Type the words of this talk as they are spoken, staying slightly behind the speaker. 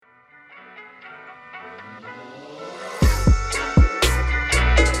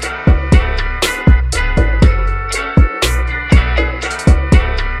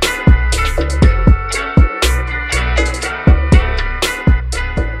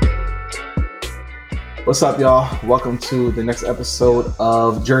What's up, y'all? Welcome to the next episode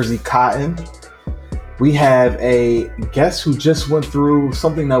of Jersey Cotton. We have a guest who just went through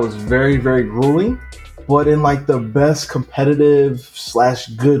something that was very, very grueling, but in like the best competitive slash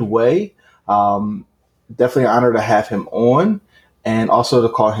good way. Um, Definitely an honor to have him on, and also to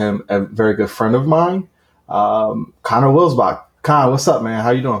call him a very good friend of mine, Connor Wilsbach. Con, what's up, man?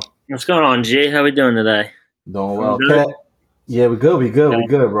 How you doing? What's going on, Jay? How we doing today? Doing I'm well, good. Kev. Yeah, we good, we good, we Okay.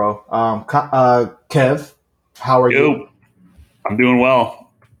 good, bro. Kev, how are you? Yo, I'm doing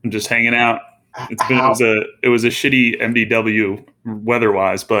well. I'm just hanging out. How It was a shitty MDW weather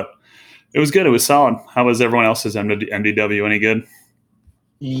wise, but it was good. It was solid. How was everyone else's MDW? Any good?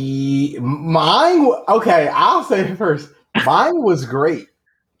 Okay, I'll say it first. Mine was great.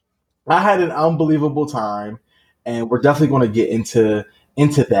 I had an unbelievable time, and we're definitely going to get into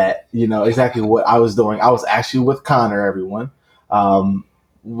that. You know exactly what I was doing. I was actually with Connor, everyone, um,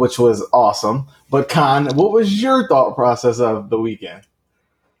 which was awesome. But Con, what was your thought process of the weekend?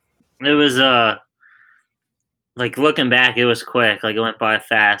 It was like looking back, it was quick. Like it went by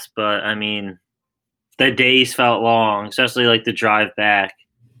fast, but I mean, the days felt long, especially like the drive back.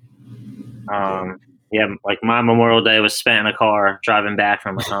 Yeah. Yeah, like my Memorial Day was spent in a car driving back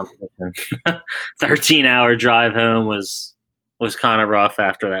from a competition. 13-hour drive home was kind of rough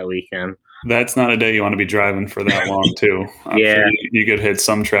after that weekend. That's not a day you want to be driving for that long, too. I'm Yeah, sure you could hit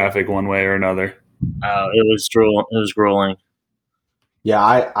some traffic one way or another. it was It was grueling. Yeah,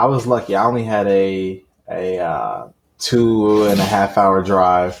 I was lucky. I only had a 2.5 hour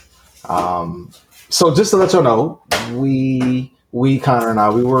drive. So just to let you know, we Connor and I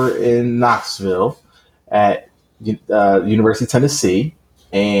we were in Knoxville at University of Tennessee,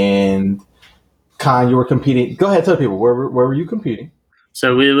 and Con, you were competing. Go ahead, tell people where were you competing?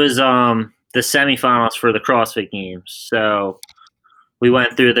 So it was the semifinals for the CrossFit Games. So we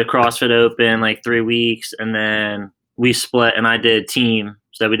went through the CrossFit Open like 3 weeks, and then we split, and I did team.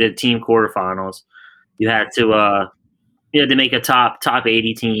 So we did team quarterfinals. You had to make a top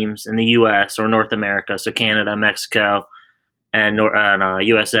 80 teams in the U.S. or North America, so Canada, Mexico, and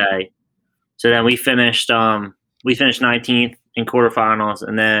USA. So then we finished 19th in quarterfinals,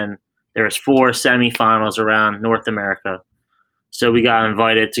 and then there was 4 semifinals around North America. So we got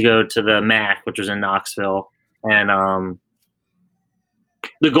invited to go to the MAC, which was in Knoxville, and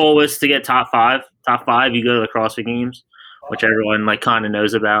the goal was to get top five. Top five, you go to the CrossFit Games, which everyone like kind of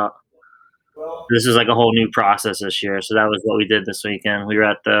knows about. This is like a whole new process this year, so that was what we did this weekend. We were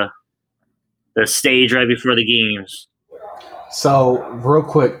at the stage right before the games. So real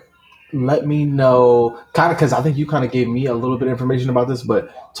quick, let me know kind of because I think you kind of gave me a little bit of information about this,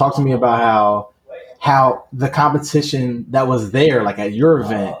 but talk to me about how the competition that was there, like at your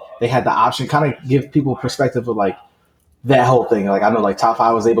event, they had the option. Kind of give people perspective of like that whole thing. Like I know like Top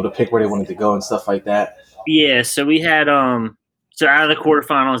Five was able to pick where they wanted to go and stuff like that. Yeah, so we had so out of the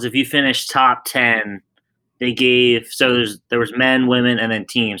quarterfinals, if you finished top 10, they gave there was men, women, and then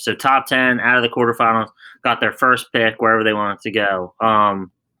teams. So top 10 out of the quarterfinals got their first pick wherever they wanted to go.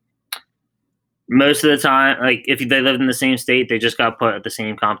 Most of the time, like if they lived in the same state, they just got put at the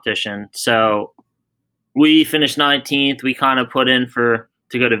same competition. So we finished 19th. We kind of put in for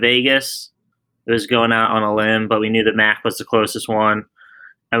to go to Vegas. It was going out on a limb, but we knew that MAC was the closest one,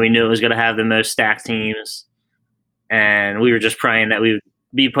 and we knew it was going to have the most stacked teams. And we were just praying that we would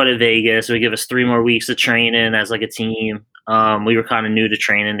be put at Vegas. It would give us 3 more weeks of training as like a team. We were kind of new to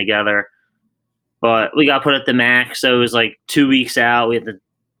training together, but we got put at the MAC, so it was like 2 weeks out. We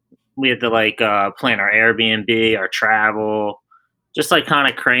had to like plan our Airbnb, our travel, just like kind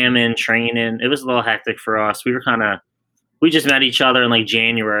of cram in training. It was a little hectic for us. We just met each other in like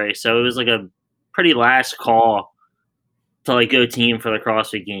January, so it was like a pretty last call to like go team for the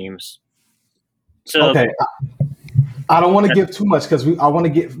CrossFit Games. So Okay, I don't want to give too much because I want to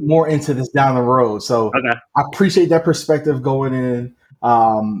get more into this down the road. So okay, I appreciate that perspective going in.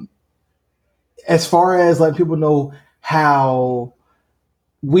 As far as letting people know how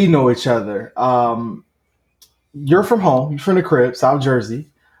we know each other, you're from home, you're from the crib, South Jersey,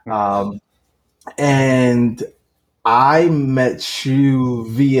 um, and I met you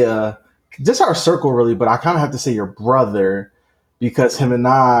via just our circle, really. But I kind of have to say your brother because him and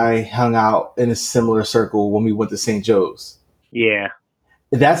I hung out in a similar circle when we went to St. Joe's. yeah,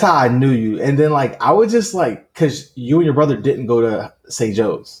 That's how I knew you. And then like I was just like, because you and your brother didn't go to St.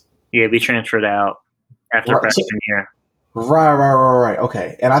 Joe's, yeah, we transferred out after right? So, freshman year. right.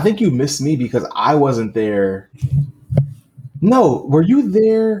 Okay, and I think you missed me because I wasn't there. No, were you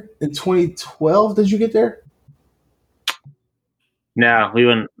there in 2012? Did you get there? No, we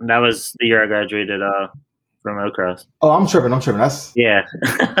went. That was the year I graduated from Oakcrest. Oh, I'm tripping. That's Yeah.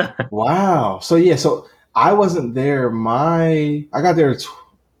 wow. So yeah, so I wasn't there. I got there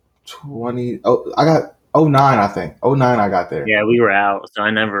 20. Oh, I got 09, I think. 09 I got there. Yeah, we were out, so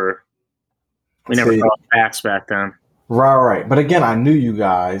we never See, crossed paths back then. right. But again, I knew you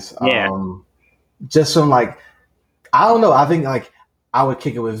guys. Yeah. Just from like, I don't know. I think like I would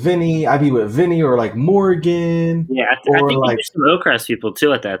kick it with Vinny. I'd be with Vinny or like Morgan. Yeah, I or think like you knew some Oakcrest people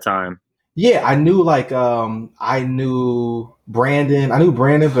too at that time. yeah, I knew like I knew Brandon. I knew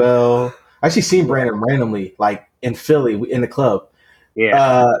Brandon Bell. I actually seen Brandon randomly like in Philly in the club.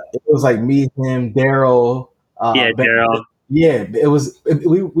 Yeah. It was like me, him, Daryl. Yeah, Ben, Daryl. yeah,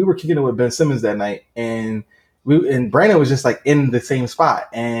 we were kicking it with Ben Simmons that night, and Brandon was just like in the same spot,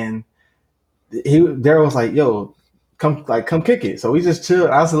 and Daryl was like, "Yo, come kick it." So we just chilled.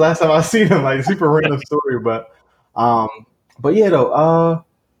 That was the last time I seen him. Like super random story, um, but yeah though.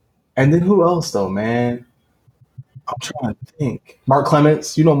 And then who else though, man? I'm trying to think. Mark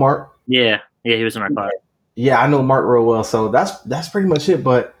Clements, you know Mark? Yeah, he was in our class. Yeah, I know Mark real well. So that's pretty much it.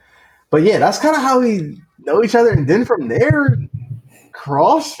 But yeah, that's kind of how we know each other. And then from there,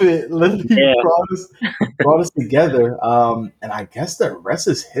 CrossFit literally brought us together. And I guess the rest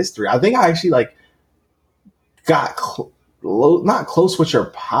is history. I think I actually like got not close with your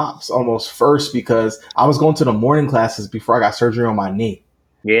pops almost first because I was going to the morning classes before I got surgery on my knee.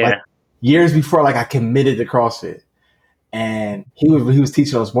 Yeah. Like, years before like I committed to CrossFit. And he was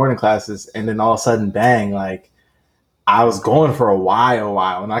teaching those morning classes, and then all of a sudden, bang! Like I was going for a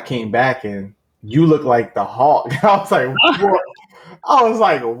while, and I came back, and you look like the Hawk. I was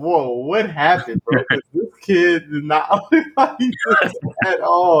like, whoa, what happened, bro? This kid did not look like this at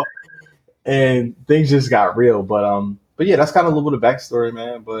all, and things just got real. But yeah, that's kind of a little bit of backstory,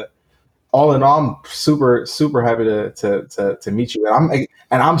 man. But all in all, I'm super happy to meet you, and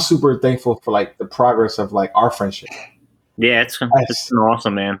I'm super thankful for like the progress of like our friendship. Yeah, it's been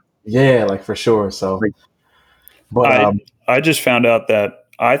awesome, man. Yeah, like for sure. So, but I just found out that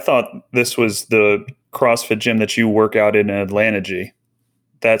I thought this was the CrossFit gym that you work out in Atlanta, G.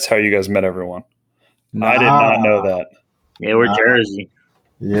 That's how you guys met everyone. I did not know that. Yeah, we're Jersey.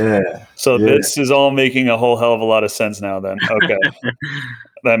 Yeah. So this is all making a whole hell of a lot of sense now then. Okay.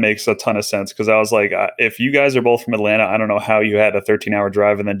 That makes a ton of sense because I was like, if you guys are both from Atlanta, I don't know how you had a 13-hour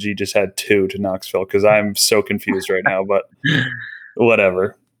drive and then G just had 2 to Knoxville because I'm so confused right now, but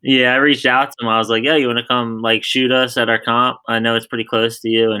whatever. Yeah, I reached out to him. I was like, "Yeah, you want to come like shoot us at our comp? I know it's pretty close to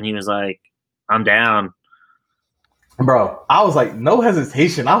you." And he was like, "I'm down." Bro, I was like, no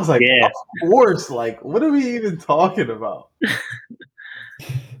hesitation. I was like, of course. Like, what are we even talking about?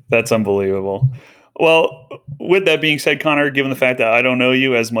 That's unbelievable. Well, with that being said, Connor, given the fact that I don't know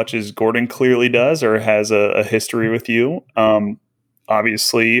you as much as Gordon clearly does or has a history with you,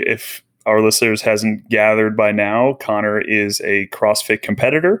 obviously, if our listeners hasn't gathered by now, Connor is a CrossFit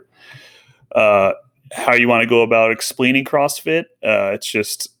competitor. How you want to go about explaining CrossFit? It's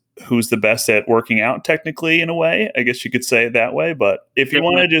just who's the best at working out technically in a way. I guess you could say it that way. But if you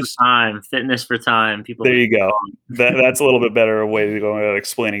want to just fitness for time, people. There you go. That's a little bit better way to go about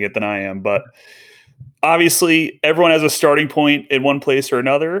explaining it than I am. But obviously, everyone has a starting point in one place or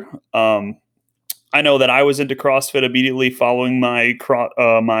another. I know that I was into CrossFit immediately following my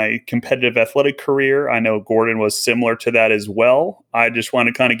competitive athletic career. I know Gordon was similar to that as well. I just want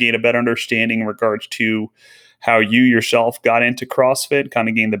to kind of gain a better understanding in regards to how you yourself got into CrossFit, kind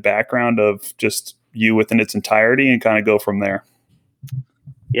of gain the background of just you within its entirety and kind of go from there.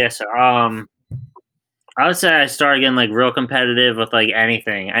 Yes. I would say I started getting like real competitive with like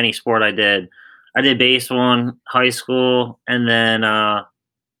any sport I did. I did baseball in high school, and then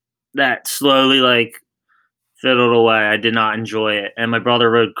that slowly like fiddled away. I did not enjoy it, and my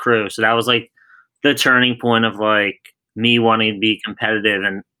brother rode crew, so that was like the turning point of like me wanting to be competitive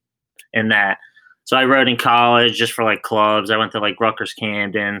and in that. So I rode in college just for like clubs. I went to like Rutgers,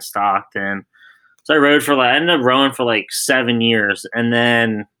 Camden, Stockton. So I ended up rowing for like 7 years, and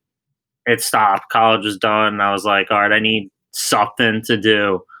then it stopped. College was done. And I was like, all right, I need something to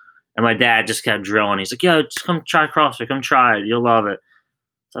do. And my dad just kept drilling. He's like, yo, just come try CrossFit. Come try it. You'll love it.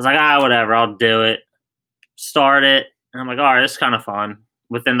 So I was like, whatever. I'll do it. Start it. And I'm like, all right, this is kind of fun.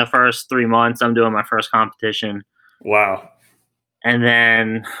 Within the first 3 months, I'm doing my first competition. Wow. And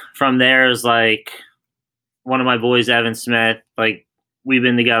then from there is like one of my boys, Evan Smith, like we've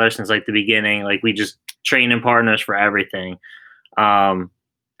been together since like the beginning. Like we just train in partners for everything. And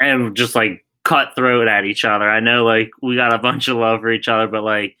just like cutthroat at each other. I know like we got a bunch of love for each other, but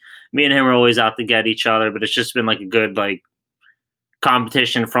like me and him are always out to get each other, but it's just been like a good like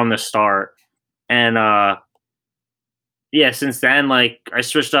competition from the start. And yeah, since then, like I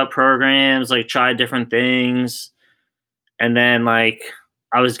switched up programs, like tried different things, and then like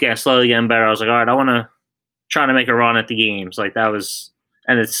I was slowly getting better. I was like, all right, I want to try to make a run at the games. Like that was,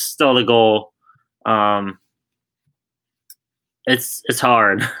 and it's still the goal. Um, it's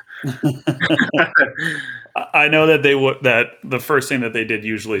hard. I know that that the first thing that they did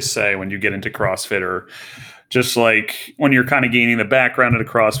usually say when you get into CrossFit, or just like when you're kind of gaining the background of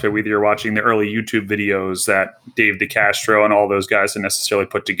the CrossFit, whether you're watching the early YouTube videos that Dave DeCastro and all those guys had necessarily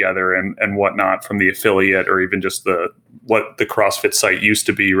put together and whatnot from the affiliate, or even just what the CrossFit site used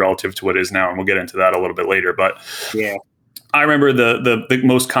to be relative to what it is now. And we'll get into that a little bit later. But yeah, I remember the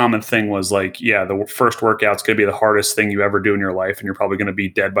most common thing was like, yeah, the first workout's going to be the hardest thing you ever do in your life, and you're probably going to be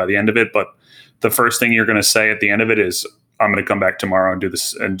dead by the end of it. But the first thing you're going to say at the end of it is, I'm going to come back tomorrow and do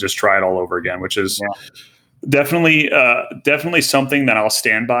this and just try it all over again, which is definitely something that I'll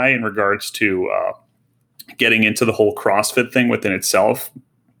stand by in regards to getting into the whole CrossFit thing within itself.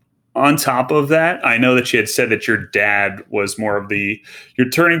 On top of that, I know that you had said that your dad was more of your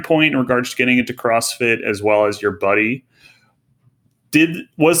turning point in regards to getting into CrossFit, as well as your buddy.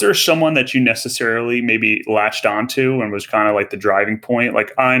 Was there someone that you necessarily maybe latched onto and was kind of like the driving point?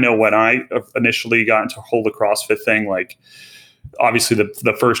 Like, I know when I initially got into the whole CrossFit thing, like obviously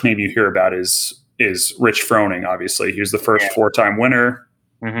the first name you hear about is Rich Froning. Obviously, he was the first 4-time winner.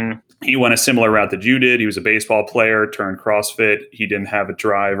 Mm-hmm. He went a similar route that you did. He was a baseball player, turned CrossFit. He didn't have a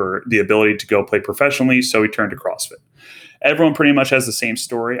drive or the ability to go play professionally, so he turned to CrossFit. Everyone pretty much has the same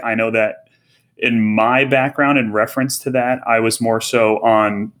story. I know that in my background, in reference to that, I was more so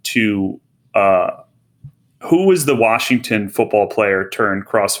on to who was the Washington football player turned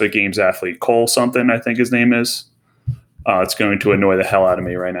CrossFit Games athlete? Cole something, I think his name is. It's going to annoy the hell out of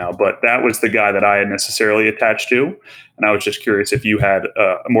me right now, but that was the guy that I had necessarily attached to. And I was just curious if you had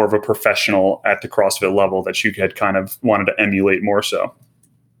more of a professional at the CrossFit level that you had kind of wanted to emulate more so.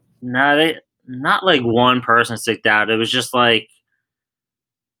 No, not like one person sticked out. It was just like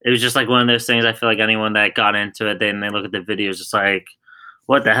one of those things. I feel like anyone that got into it, then they look at the videos, just like,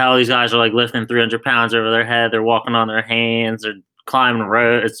 what the hell? These guys are like lifting 300 pounds over their head. They're walking on their hands. They're climbing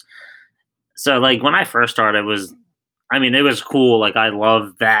roads. So like when I first started, it was cool. Like I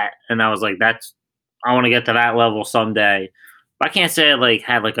loved that. And I was like, I want to get to that level someday. But I can't say I like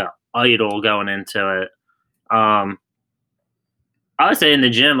had like a idol going into it. I would say in the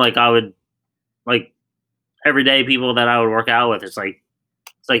gym, like I would like every day people that I would work out with, it's like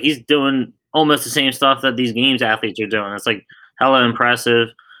he's doing almost the same stuff that these games athletes are doing. It's like hella impressive.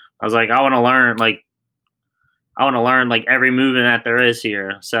 I was like, I want to learn like every movement that there is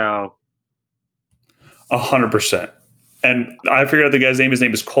here. So 100%. And I figured out the guy's name. His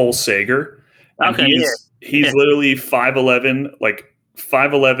name is Cole Sager. Okay, he's literally 5'11", like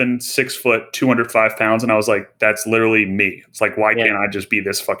 5'11", 6 foot, 205 pounds. And I was like, that's literally me. It's like, why can't I just be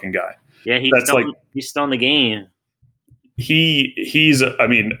this fucking guy? Yeah, he's still in the game. He's I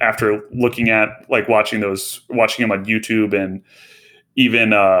mean, after looking at like watching him on YouTube, and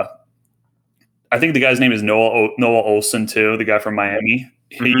even I think the guy's name is Noah Olson too, the guy from Miami.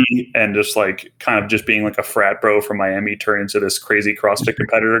 And just like kind of just being like a frat bro from Miami turned into this crazy CrossFit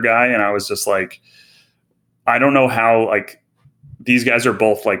competitor guy. And I was just like, I don't know how like these guys are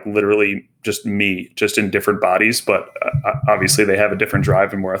both like literally just me, just in different bodies, but obviously they have a different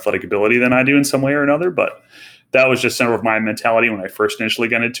drive and more athletic ability than I do in some way or another. But that was just some of my mentality when I first initially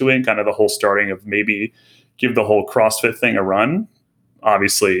got into it, and kind of the whole starting of maybe give the whole CrossFit thing a run.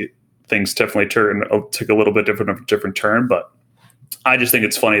 Obviously things definitely took a little bit different turn, but I just think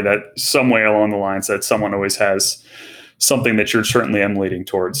it's funny that somewhere along the lines that someone always has something that you're certainly emulating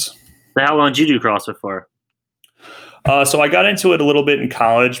towards. So how long did you do CrossFit for? So I got into it a little bit in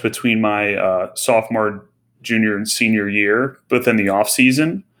college between my sophomore, junior, and senior year, but then the off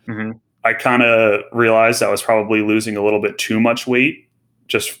season, I kind of realized I was probably losing a little bit too much weight,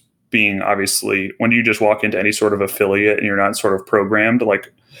 just being obviously when you just walk into any sort of affiliate and you're not sort of programmed,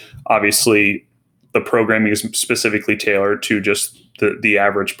 like obviously the programming is specifically tailored to just the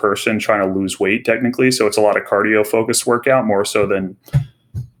average person trying to lose weight technically. So it's a lot of cardio focused workout more so than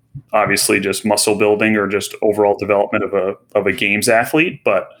obviously just muscle building or just overall development of a games athlete.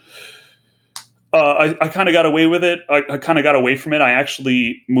 But I kind of got away with it. I kind of got away from it. I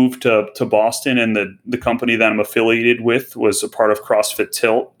actually moved to Boston, and the company that I'm affiliated with was a part of CrossFit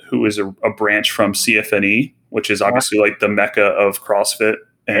Tilt, who is a branch from CFNE, which is obviously like the mecca of CrossFit,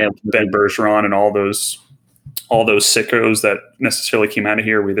 and Ben Bergeron and all those sickos that necessarily came out of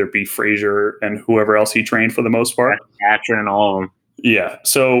here, whether it be Frazier and whoever else he trained for the most part. Action and all of them. Yeah.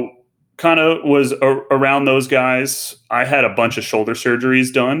 So kind of was around those guys. I had a bunch of shoulder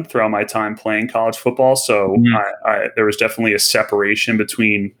surgeries done throughout my time playing college football, so there was definitely a separation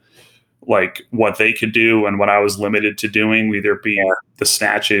between like what they could do and what I was limited to doing, either be the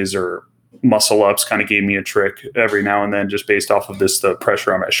snatches or muscle ups. Kind of gave me a trick every now and then, just based off of the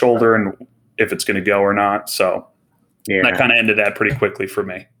pressure on my shoulder and if it's going to go or not. So that kind of ended that pretty quickly for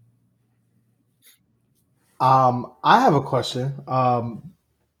me. I have a question,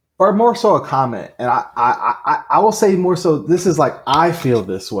 or more so a comment, and I will say more so. This is like I feel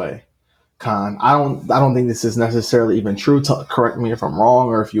this way, Con. I don't think this is necessarily even true. Correct me if I'm wrong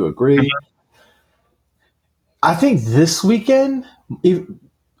or if you agree. I think this weekend,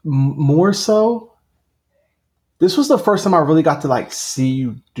 more so, this was the first time I really got to like see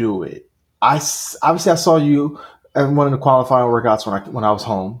you do it. I saw you at one of the qualifying workouts when I was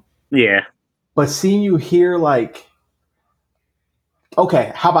home. Yeah. But seeing you here, like,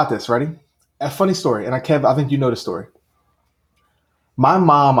 okay, how about this? Ready? A funny story, and Kev, I think you know the story. My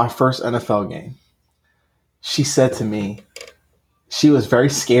mom, my first NFL game, she said to me, she was very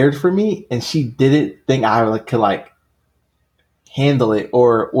scared for me, and she didn't think I could handle it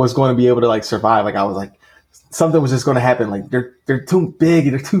or was going to be able to survive. Like I was like, something was just going to happen. Like they're too big,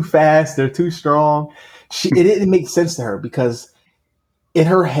 they're too fast, they're too strong. It didn't make sense to her because in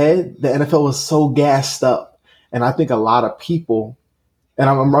her head, the NFL was so gassed up. And I think a lot of people, and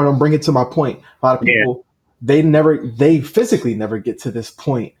I'm going to bring it to my point, a lot of people, they physically never get to this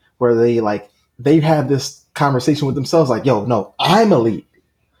point where they have this conversation with themselves like, yo, no, I'm elite.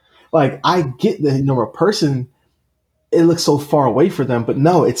 Like, I get that, a person, it looks so far away for them, but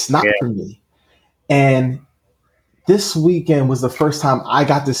no, it's not for me. And this weekend was the first time I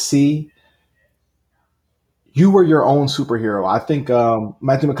got to see you were your own superhero. I think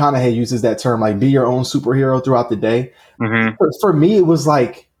Matthew McConaughey uses that term, like be your own superhero throughout the day. Mm-hmm. For me, it was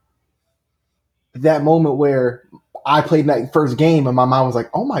like that moment where I played that first game and my mom was like,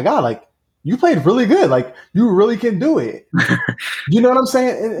 oh my God, like you played really good. Like you really can do it. You know what I'm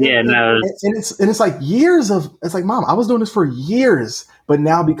saying? And it's like it's like, Mom, I was doing this for years, but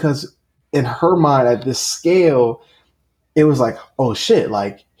now because in her mind at this scale, it was like, oh shit,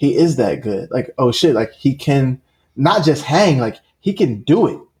 like he is that good. Like, oh shit, like he can not just hang, like he can do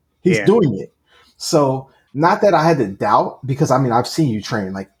it. He's doing it. So not that I had to doubt, because I mean, I've seen you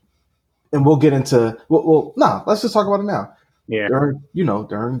train, like, and we'll get into, let's just talk about it now. Yeah.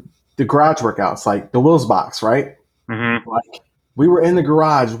 During the garage workouts, like the Wills box, right? Mm-hmm. Like we were in the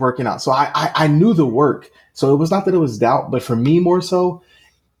garage working out. So I knew the work. So it was not that it was doubt, but for me more so,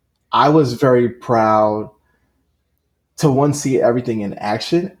 I was very proud to one, see everything in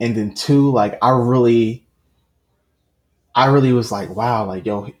action, and then two, like I really was like, wow, like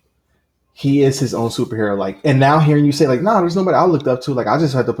yo, he is his own superhero. Like, and now hearing you say like, no, there's nobody I looked up to. Like, I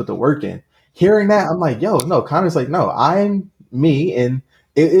just had to put the work in. Hearing that, I'm like, yo, no, Connor's like, no, I'm me, and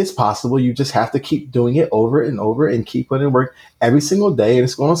it is possible. You just have to keep doing it over and over and keep putting in work every single day, and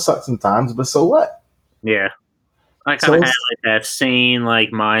it's going to suck sometimes, but so what? Yeah, I kind of had like that same like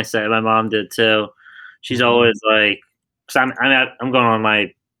mindset. My mom did too. She's always like, I'm going on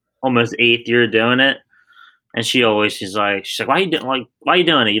my almost 8th year doing it, and she's like, why are you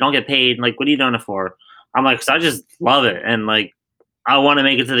doing it? You don't get paid. Like, what are you doing it for? I'm like, 'cause I just love it, and like, I want to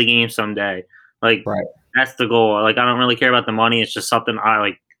make it to the game someday. Like, That's the goal. Like, I don't really care about the money. It's just something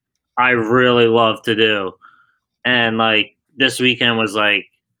I really love to do. And like this weekend was like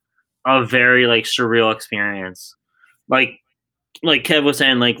a very like surreal experience. Like Kev was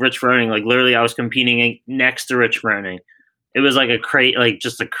saying, like Rich Froning, like literally I was competing next to Rich Froning. It was like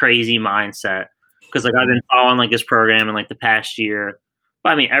just a crazy mindset. Because like I've been following like his program in like the past year. But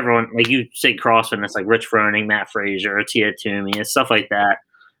I mean, everyone, like you say CrossFit, and it's like Rich Froning, Matt Frazier, Tia Toomey, and stuff like that.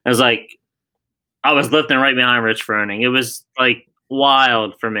 It was like I was lifting right behind Rich Froning. It was like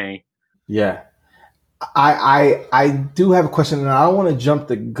wild for me. Yeah. I do have a question, and I don't want to jump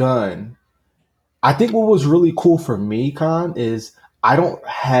the gun. I think what was really cool for me, Con, is I don't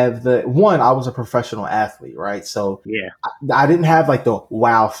have I was a professional athlete, right? So yeah, I didn't have like the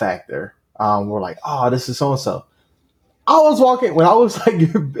wow factor. We're like, oh, this is so and so. I was walking when I was like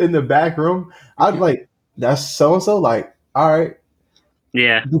in the back room. I'd like, that's so and so. Like, all right,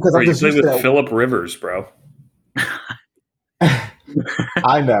 yeah, because I'm just used to that. Phillip Rivers, bro.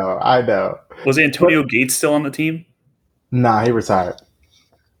 I know. Was Antonio Gates still on the team? Nah, he retired.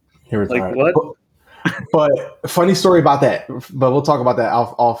 Like what? But funny story about that. But we'll talk about that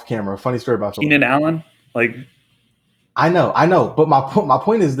off camera. Funny story about Keenan Allen. Like, I know. But my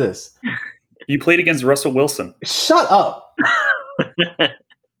point is this: you played against Russell Wilson. Shut up.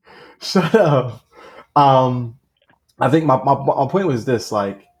 Shut up. I think my point was this: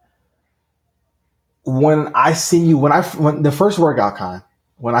 like, when I see you, when the first workout,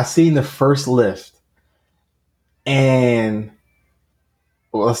 when I seen the first lift, and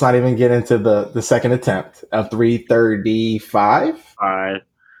well, let's not even get into the second attempt of 335.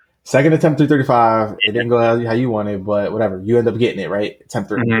 Second attempt 335. It didn't go how you wanted, but whatever. You end up getting it, right? Attempt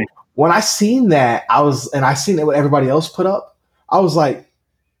 3. Mm-hmm. When I seen that, I seen it what everybody else put up. I was like,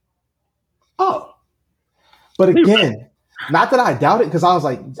 oh. But again, not that I doubt it, because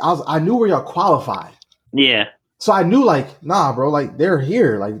I knew where y'all qualified. Yeah. So I knew, like, nah, bro, like they're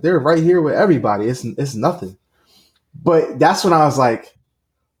here, like they're right here with everybody. It's nothing. But that's when I was like,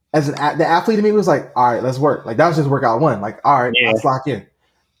 the athlete in me was like, all right, let's work. Like that was just workout one. Like, all right, let's lock in.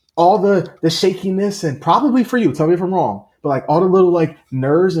 All the shakiness, and probably for you, tell me if I'm wrong, but like all the little like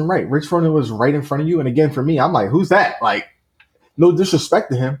nerves, and right, Rich Froning was right in front of you. And again, for me, I'm like, who's that? Like, no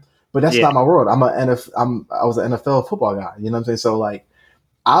disrespect to him, but that's not my world. I was an NFL football guy. You know what I'm saying? So like,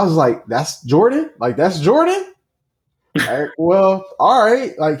 I was like, that's Jordan. Like that's Jordan. Like, well, all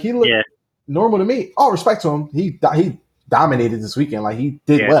right. Like he looked normal to me. All respect to him. He dominated this weekend. Like he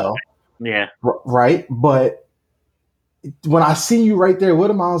did well. Yeah. Right. But when I see you right there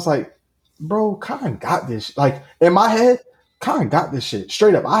with him, I was like, bro, Khan got this. Like in my head, Khan got this shit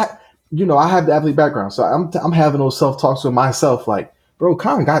straight up. I have the athlete background, so I'm having those self talks with myself. Like, bro,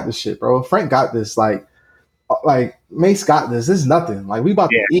 Khan got this shit, bro. Frank got this. Like Mace got this. This is nothing. Like we about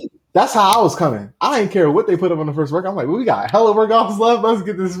to eat. That's how I was coming. I didn't care what they put up on the first work. I'm like, well, we got hella workouts left. Let's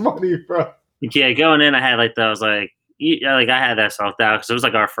get this money, bro. Yeah, going in, I had like that. I was like, I had that self doubt because it was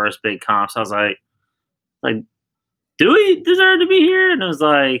like our first big comp. So I was like, do we deserve to be here? And it was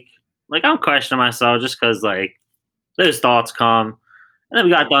like I'm questioning myself just because like those thoughts come. And then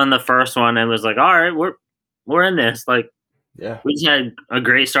we got done the first one and it was like, all right, we're in this. Like, we just had a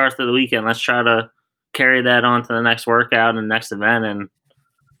great start to the weekend. Let's try to carry that on to the next workout and next event, and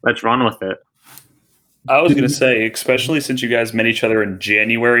let's run with it. I was going to say, especially since you guys met each other in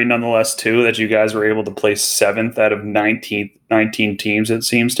January, nonetheless, too, that you guys were able to place 7th out of 19 teams, it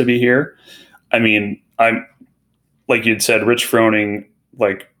seems to be here. I mean, I'm like you'd said, Rich Froning,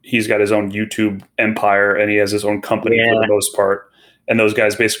 like he's got his own YouTube empire and he has his own company for the most part. And those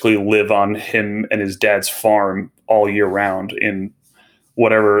guys basically live on him and his dad's farm all year round in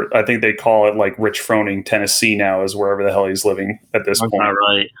whatever, I think they call it like Rich Froning, Tennessee now is wherever the hell he's living at this point. Not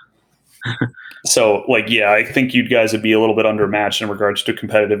right. So, like, yeah, I think you guys would be a little bit undermatched in regards to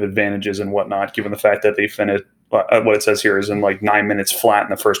competitive advantages and whatnot, given the fact that they finished, what it says here is in like 9 minutes flat in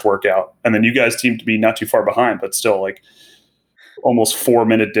the first workout. And then you guys seem to be not too far behind, but still like almost 4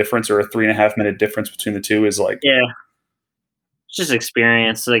 minute difference or a 3.5 minute difference between the two is like. Yeah. It's just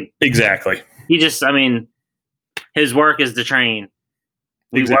experience. Like exactly. His work is to train.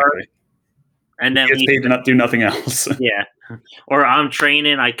 We exactly. work, and then he gets paid to not do nothing else. Yeah. Or I'm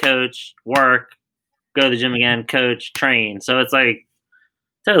training, I coach, work, go to the gym again, coach, train. So it's like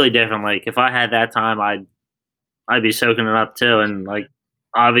totally different. Like if I had that time, I'd be soaking it up too. And like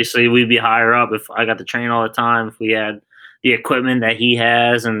obviously we'd be higher up if I got to train all the time, if we had the equipment that he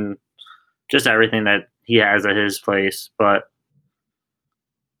has and just everything that he has at his place. But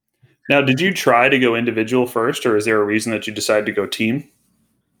now, did you try to go individual first, or is there a reason that you decided to go team?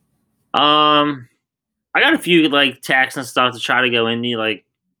 I got a few like texts and stuff to try to go indie. Like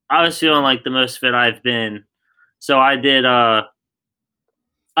I was feeling like the most fit I've been, so I did like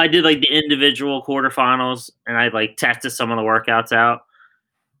the individual quarterfinals, and I like tested some of the workouts out,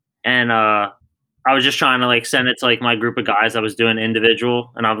 and I was just trying to like send it to like my group of guys I was doing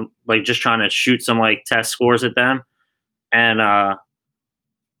individual, and I'm like just trying to shoot some like test scores at them, and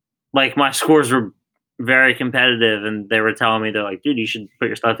like my scores were very competitive, and they were telling me they're like, dude, you should put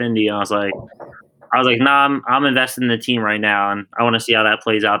your stuff indie, and I was like, nah, I'm investing in the team right now, and I want to see how that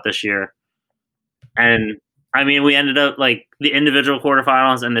plays out this year. And I mean, we ended up like the individual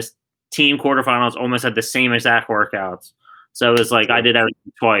quarterfinals and this team quarterfinals almost had the same exact workouts. So it was like I did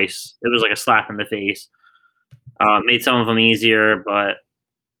everything twice. It was like a slap in the face. Made some of them easier, but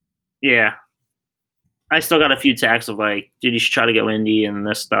yeah, I still got a few texts of like, dude, you should try to go indie and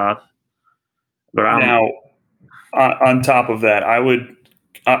this stuff. But now, on top of that, I would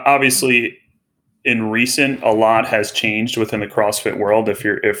obviously. In recent, a lot has changed within the CrossFit world.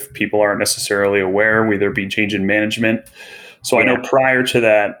 If people aren't necessarily aware, whether it be change in management. So I know prior to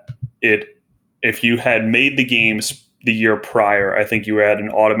that, if you had made the games the year prior, I think you had an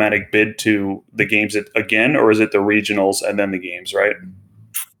automatic bid to the games again, or is it the regionals and then the games, right?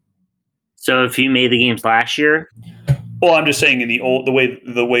 So if you made the games last year. Well, I'm just saying in the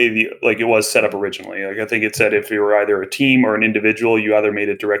way like it was set up originally. Like I think it said if you were either a team or an individual, you either made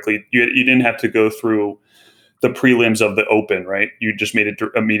it directly. You didn't have to go through the prelims of the open, right? You just made it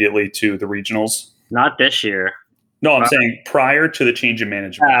immediately to the regionals. Not this year. No, I'm saying prior to the change in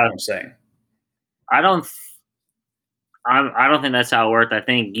management. I'm saying. I don't think that's how it worked. I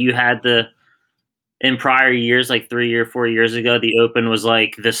think you had in prior years, like 3 or 4 years ago, the Open was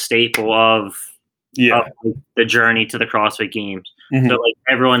like the staple of the journey to the CrossFit Games. Mm-hmm. So like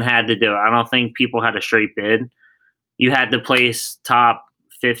everyone had to do it. I don't think people had a straight bid. You had to place top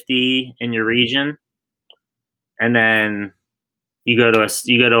 50 in your region, and then you go to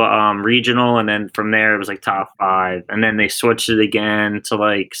regional, and then from there it was like top 5, and then they switched it again to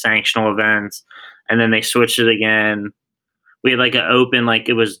like sanctional events, and then they switched it again. We had like an open, like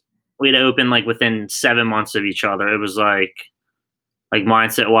we had to open like within 7 months of each other. It was like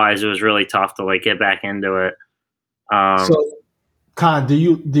mindset wise, it was really tough to like get back into it. So, Khan, do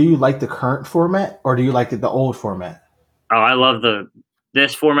you like the current format, or do you like the old format? Oh, I love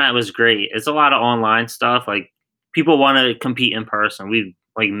this format was great. It's a lot of online stuff. Like people want to compete in person. We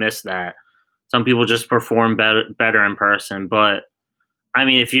like missed that. Some people just perform better in person. But I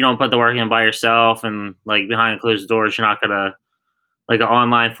mean, if you don't put the work in by yourself and like behind closed doors, you're not gonna, like, an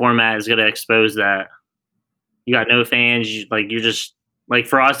online format is gonna expose that. You got no fans. You're just like,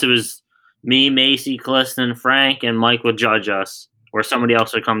 for us, it was me, Macy, Cliston, Frank, and Mike would judge us, or somebody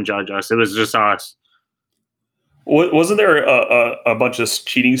else would come judge us. It was just us. Wasn't there a bunch of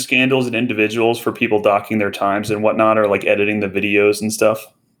cheating scandals and individuals for people docking their times and whatnot, or like editing the videos and stuff?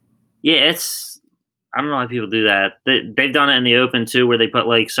 Yeah, I don't know why people do that. They've done it in the Open too, where they put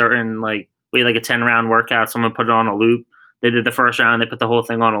like certain, like, we had like a 10-round workout. Someone put it on a loop. They did the first round. They put the whole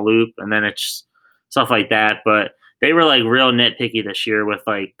thing on a loop, and then it's stuff like that. But they were like real nitpicky this year with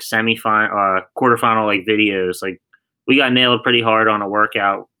like quarterfinal like videos. Like we got nailed pretty hard on a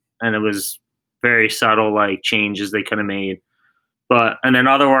workout, and it was very subtle like changes they could have made. And then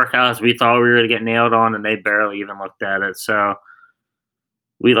other workouts we thought we were gonna get nailed on, and they barely even looked at it. So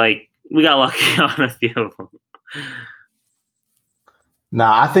we got lucky on a few of them.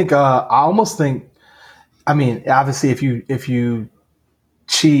 Nah, I think I almost think. I mean, obviously, if you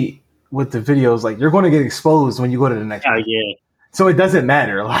cheat with the videos, like, you're going to get exposed when you go to the next one. Yeah. So it doesn't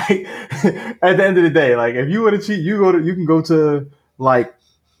matter. Like at the end of the day, like if you want to cheat, you can go to like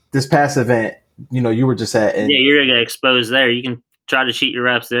this past event, you were just at. And you're gonna get exposed there. You can try to cheat your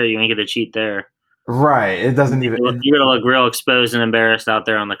reps there. You ain't get to cheat there. Right. It doesn't even. You're gonna look real exposed and embarrassed out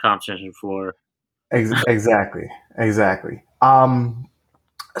there on the competition floor. Exactly.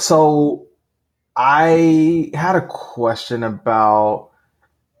 So I had a question about,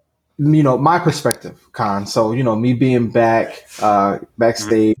 my perspective, Khan. So, me being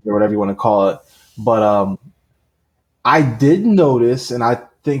backstage or whatever you want to call it. But I did notice, and I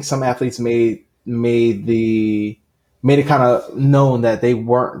think some athletes made it kind of known that they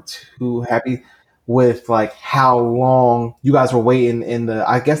weren't too happy with like how long you guys were waiting in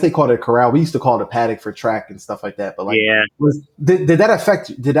I guess they called it a corral. We used to call it a paddock for track and stuff like that. But like, did that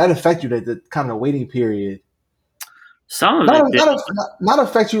affect you? Did that affect you, the kind of waiting period? Some of it not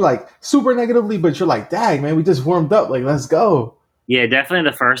affect you like super negatively, but you're like, dang, man, we just warmed up. Like, let's go. Yeah, definitely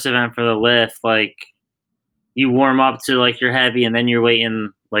the first event for the lift. Like, you warm up to like your heavy, and then you're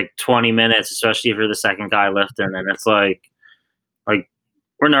waiting like 20 minutes, especially if you're the second guy lifting, and it's like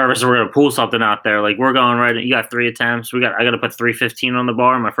we're nervous we're gonna pull something out there. Like, we're going right. You got 3 attempts. I got to put 315 on the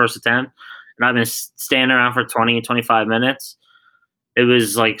bar in my first attempt, and I've been standing around for 20-25 minutes. It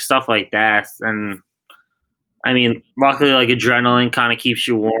was like stuff like that, and I mean, luckily, like, adrenaline kind of keeps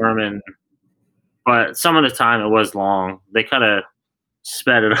you warm, but some of the time it was long. They kind of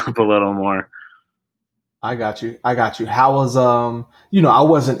sped it up a little more. I got you. How was I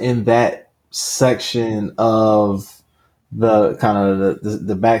wasn't in that section of the kind of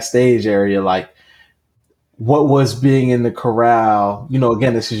the backstage area. Like, what was being in the corral?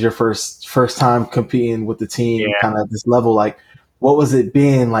 Again, this is your first time competing with the team, kind of this level. Like, what was it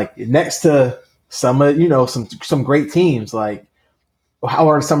being like next to some great teams? Like, how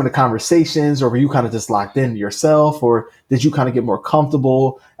are some of the conversations, or were you kind of just locked in yourself, or did you kind of get more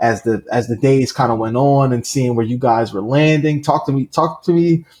comfortable as the days kind of went on and seeing where you guys were landing? Talk to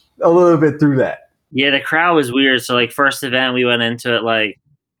me a little bit through that. Yeah, the crowd was weird. So like, first event, we went into it like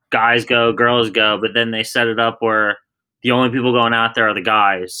guys go, girls go, but then they set it up where the only people going out there are the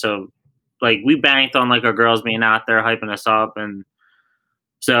guys. So like, we banked on like our girls being out there hyping us up, and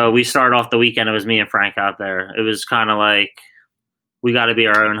so we started off the weekend. It was me and Frank out there. It was kind of like, we got to be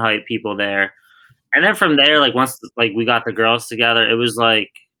our own hype people there. And then from there, like, once like we got the girls together, it was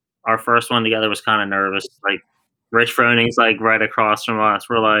like our first one together was kind of nervous. Like, Rich Froning's like right across from us.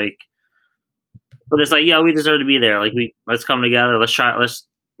 We're like, but it's like, yeah, we deserve to be there. Like, let's come together. Let's try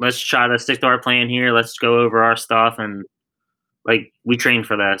to stick to our plan here. Let's go over our stuff, and like, we trained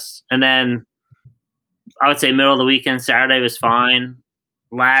for this. And then I would say middle of the weekend, Saturday was fine.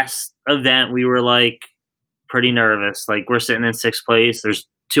 Last event, we were like pretty nervous. Like we're sitting in sixth place. There's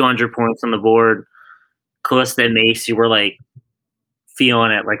 200 points on the board. Callista and Macy were like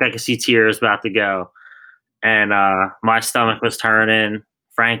feeling it. Like I could see tears about to go. And my stomach was turning.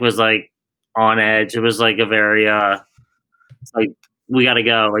 Frank was like on edge. It was like a very it's like we got to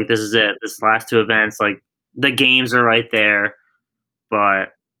go. Like this is it. This last two events. Like the games are right there.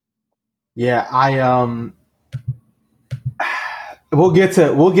 But yeah, we'll get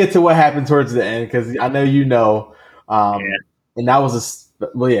to what happened towards the end because I know and that was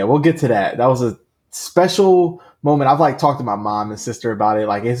we'll get to that. That was a special moment. I've like talked to my mom and sister about it.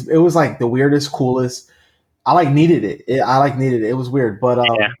 Like it was like the weirdest, coolest. I like needed it. It was weird, but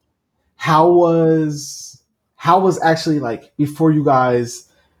how was actually like before you guys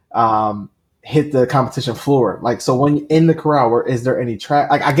hit the competition floor? Like, so when in the corral, is there any track?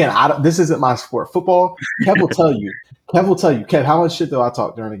 Like again, this isn't my sport. Football. Kev will tell you. Kev, how much shit do I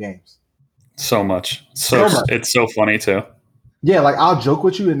talk during the games? So much. So much. It's so funny too. Yeah, like I'll joke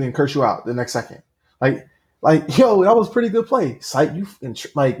with you and then curse you out the next second. Like yo, that was a pretty good play. Sight you,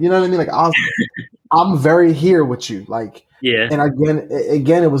 like you know what I mean? Like I'm very here with you. Like yeah. And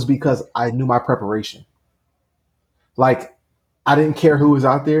again, it was because I knew my preparation. Like I didn't care who was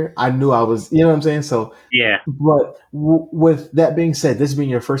out there. I knew I was. You know what I'm saying? So yeah. But with that being said, this being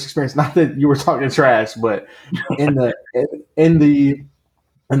your first experience, not that you were talking trash, but in the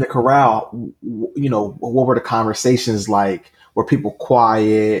corral, you know, what were the conversations like? Were people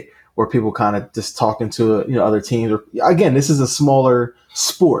quiet? Were people kind of just talking to other teams? Or again, this is a smaller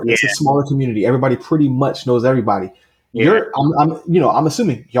sport. It's a smaller community. Everybody pretty much knows everybody. Yeah. I'm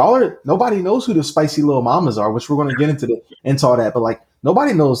assuming nobody knows who the Spicy Little Mamas are, which we're going to get into all that. But like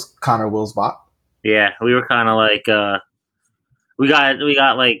nobody knows Connor Wilsbach. Yeah, we were kind of like we got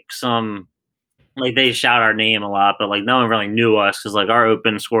like some. Like they shout our name a lot, but like no one really knew us because like our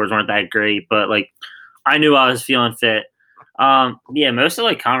open scores weren't that great. But like I knew I was feeling fit. Yeah, most of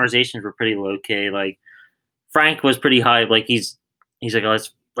like conversations were pretty low key. Like Frank was pretty hype. Like he's like, oh,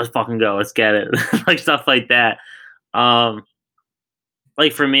 let's fucking go, let's get it, like stuff like that.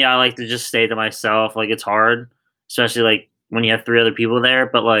 Like for me, I like to just stay to myself. Like it's hard, especially like when you have three other people there.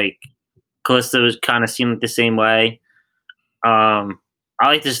 But like Callista was kind of seemed like the same way. I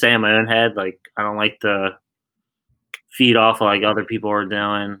like to stay in my own head. Like I don't like to feed off of, like other people are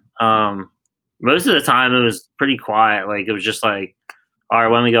doing. Most of the time it was pretty quiet. Like it was just like, all right,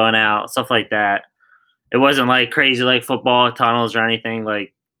 when are we going out? Stuff like that. It wasn't like crazy like football tunnels or anything.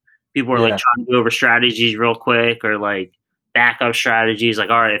 Like people were like trying to go over strategies real quick or like backup strategies.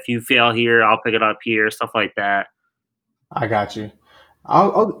 Like, all right, if you fail here, I'll pick it up here. Stuff like that. I got you.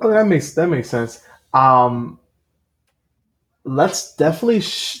 That makes sense. Let's definitely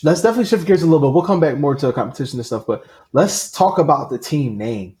shift gears a little bit. We'll come back more to the competition and stuff, but let's talk about the team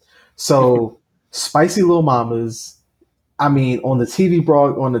name. So, Spicy Little Mamas. I mean, on the TV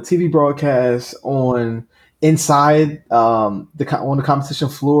broadcast, on inside on the competition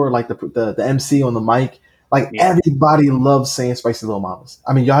floor, like the MC on the mic, like everybody loves saying Spicy Little Mamas.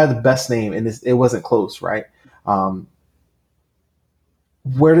 I mean, y'all had the best name, and it wasn't close, right? Where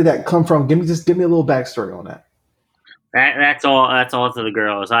did that come from? Give me a little backstory on that. That's all to the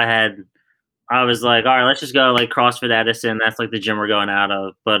girls. I was like, all right, let's just go like CrossFit Edison. That's like the gym we're going out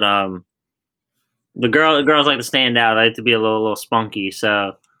of. But the girls like to stand out. I like to be a little spunky.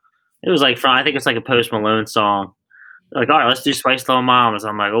 So it was like I think it's like a Post Malone song. They're like, all right, let's do Spice Little Mamas.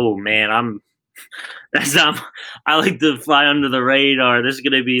 I'm like, oh man, that's not. I like to fly under the radar. This is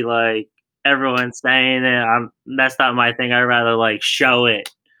gonna be like everyone saying it. That's not my thing. I'd rather like show it.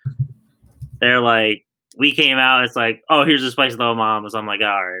 They're like. We came out, it's like, oh, here's the Spicy Little Mamas. I'm like,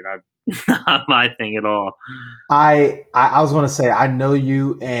 all right, not my thing at all. I was going to say, I know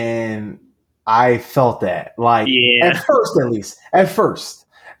you, and I felt that. Like, at first,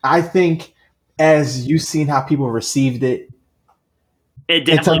 I think as you've seen how people received it. It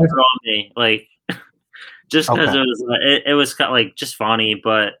definitely grew on me. Like, just because it was kind of like just funny,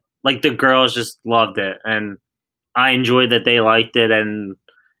 but like the girls just loved it. And I enjoyed that they liked it, and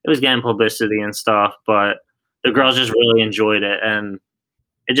it was getting publicity and stuff, but the girls just really enjoyed it, and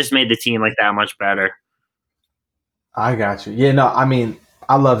it just made the team like that much better. I got you. Yeah, no, I mean,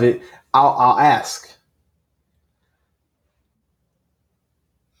 I love it. I'll ask.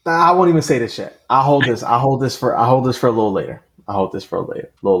 I won't even say this yet. I'll hold this for a little later.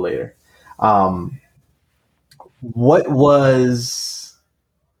 What was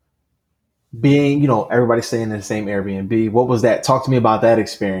being, everybody staying in the same Airbnb? What was that? Talk to me about that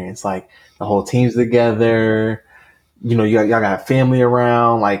experience. Like the whole team's together, y'all got family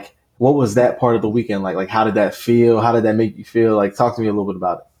around. Like, what was that part of the weekend like? Like, how did that feel? How did that make you feel? Like, talk to me a little bit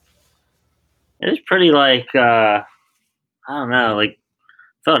about It was pretty like I don't know, like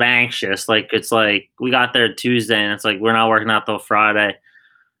felt anxious. Like it's like we got there Tuesday, and it's like we're not working out till Friday.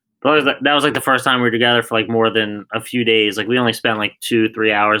 But that was like the first time we were together for like more than a few days. Like we only spent like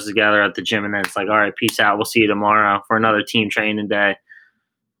 2-3 hours together at the gym, and then it's like, all right, peace out. We'll see you tomorrow for another team training day.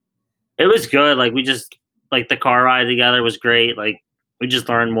 It was good. Like we just like the car ride together was great. Like we just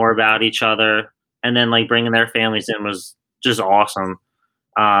learned more about each other, and then like bringing their families in was just awesome.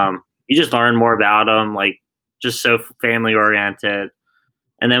 You just learn more about them, like just so family oriented.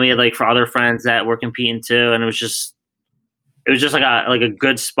 And then we had like for other friends that were competing too, and it was just like a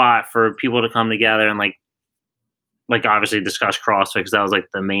good spot for people to come together and like obviously discuss CrossFit because that was like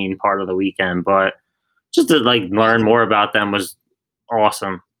the main part of the weekend. But just to like learn more about them was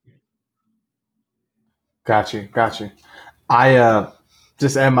awesome. it. Got you. I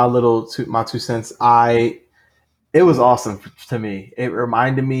just add my 2 cents. It was awesome to me. It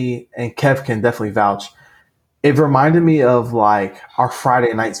reminded me, and Kev can definitely vouch. It reminded me of like our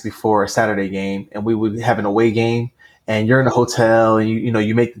Friday nights before a Saturday game, and we would have an away game, and you're in a hotel, and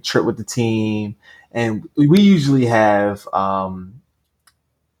you make the trip with the team, and we usually have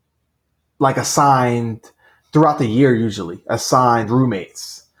like assigned throughout the year, usually assigned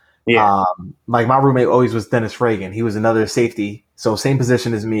roommates. Yeah. Like my roommate always was Dennis Reagan. He was another safety, so same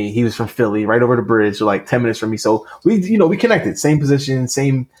position as me. He was from Philly, right over the bridge, so like 10 minutes from me. So we connected, same position,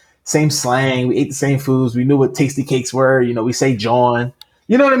 same slang. We ate the same foods. We knew what tasty cakes were. We say John.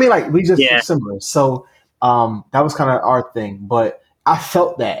 You know what I mean? Like we just were similar. So that was kind of our thing. But I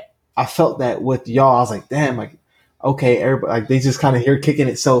felt that. With y'all. I was like, damn, like okay, everybody, like they just kind of here kicking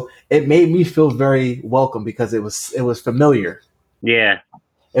it. So it made me feel very welcome because it was familiar. Yeah.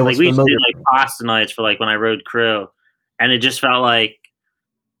 It Like was we used to do familiar. like pasta nights for like when I rode crew, and it just felt like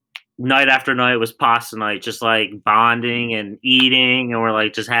night after night was pasta night, just like bonding and eating, and we're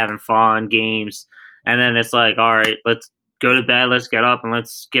like just having fun games. And then it's like, all right, let's go to bed, let's get up, and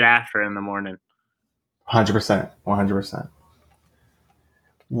let's get after it in the morning. 100%. 100%.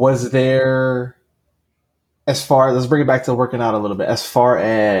 Was there, as far, let's bring it back to working out a little bit, as far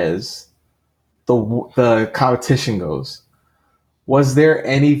as the competition goes, was there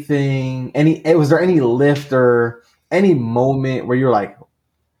any lift or any moment where you're like,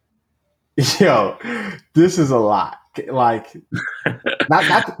 yo, this is a lot? Like, not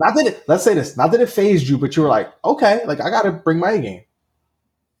that it, let's say this, not that it phased you, but you were like, okay, like I got to bring my A game.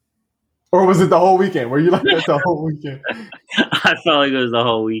 Or was it the whole weekend? Were you like that the whole weekend? I felt like it was the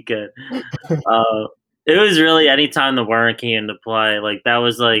whole weekend. It was really anytime the worm came into play. Like that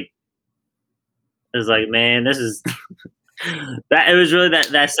was like, it was like, man, this is that. It was really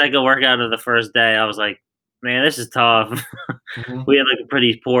that second workout of the first day. I was like, man, this is tough. Mm-hmm. We had like a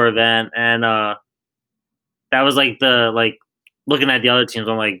pretty poor event, and that was like looking at the other teams.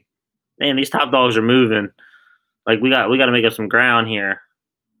 I'm like, man, these top dogs are moving. Like we got to make up some ground here.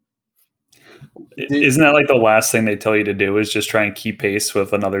 Isn't that like the last thing they tell you to do is just try and keep pace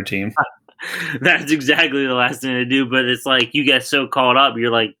with another team? That's exactly the last thing to do. But it's like you get so caught up.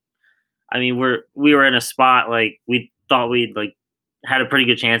 You're like, I mean, we were in a spot like we thought we'd like had a pretty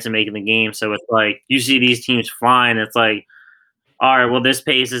good chance of making the game. So it's like you see these teams flying. It's like, all right, well, this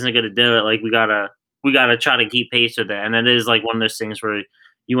pace isn't going to do it. Like we gotta try to keep pace with it. And it is like one of those things where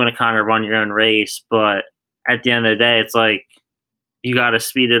you want to kind of run your own race, but at the end of the day, it's like you got to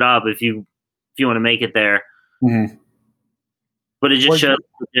speed it up if you want to make it there. Mm-hmm. But it just shows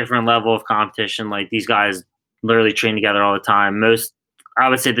a different level of competition. Like these guys literally train together all the time. I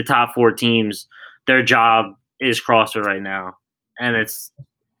would say the top 4 teams, their job is CrossFit right now. And it's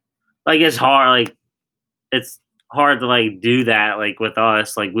like, it's hard. Like it's hard to like do that. Like with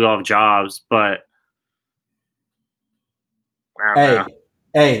us, like we all have jobs, but I don't know.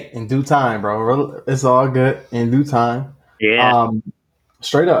 Hey, in due time, bro. It's all good in due time. Yeah.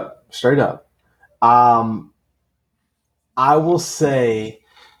 Straight up. I will say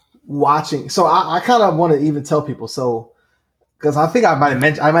watching. So I kind of want to even tell people. So, because I think I might have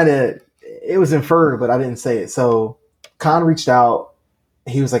mentioned, it was inferred, but I didn't say it. So Khan reached out.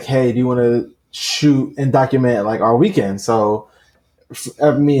 He was like, hey, do you want to shoot and document like our weekend? So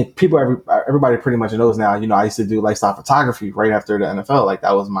I mean, everybody pretty much knows now. I used to do lifestyle photography right after the NFL. Like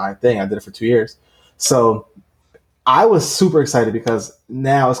that was my thing. I did it for 2 years. So I was super excited because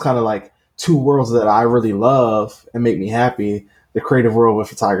now it's kind of like two worlds that I really love and make me happy: the creative world with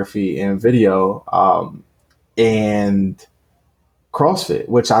photography and video, and CrossFit,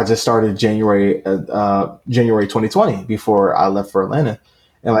 which I just started January 2020 before I left for Atlanta,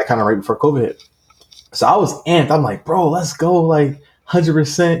 and like kind of right before COVID hit. So I was amped. I'm like, bro, let's go! Like,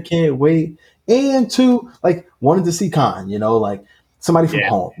 100% can't wait. And two, like wanted to see Khan, like somebody from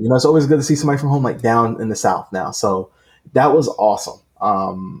home. It's always good to see somebody from home, like down in the South now. So that was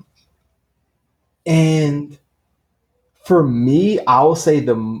awesome. And for me, I will say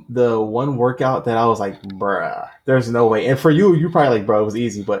the one workout that I was like, bruh, there's no way. And for you probably like, bro, it was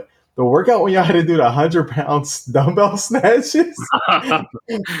easy. But the workout when y'all had to do the 100-pound dumbbell snatches,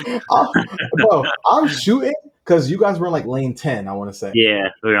 bro, I'm shooting because you guys were in like lane 10, I want to say. Yeah,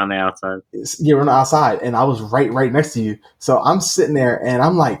 we were on the outside. You were on the outside, and I was right next to you. So I'm sitting there, and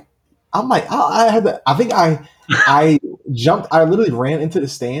I'm like, I had to. I think I jumped. I literally ran into the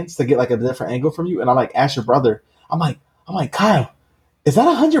stands to get like a different angle from you, and I like asked your brother. I'm like, Kyle, is that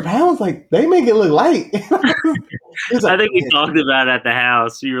 100 pounds? Like they make it look light. I think we talked about it at the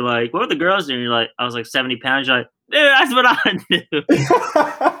house. You were like, what were the girls doing? You're like, I was like 70 pounds. You're like, dude, that's what I do.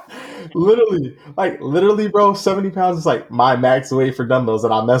 literally, bro, 70 pounds is like my max weight for dumbbells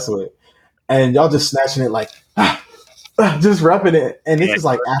that I mess with. And y'all just snatching it like, just repping it. And this is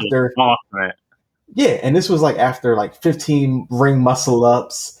like after, and this was like after like 15 ring muscle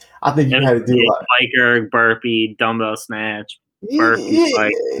ups. I think you had to do like biker, burpee, dumbbell snatch, burpee.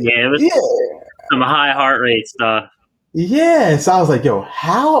 It was some high heart rate stuff. Yeah, so I was like, yo,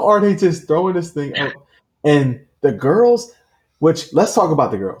 how are they just throwing this thing out? And the girls, which let's talk about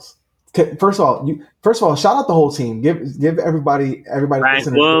the girls. First of all, shout out the whole team. Give everybody.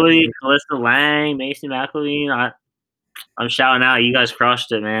 Frank Woolley, Calista Lang, Macy McElveen. I'm shouting out. You guys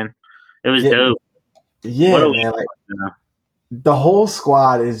crushed it, man. It was dope. Yeah, man. Like, the whole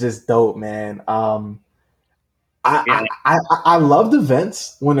squad is just dope, man. I loved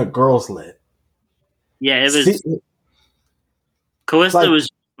events when the girls lit. Yeah, it was. Calista was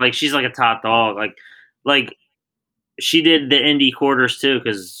like, she's like a top dog. Like she did the indie quarters too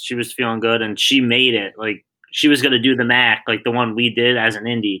because she was feeling good and she made it. Like she was going to do the MAC, like the one we did as an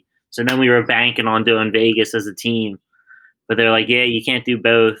indie. So then we were banking on doing Vegas as a team, but they're like, yeah, you can't do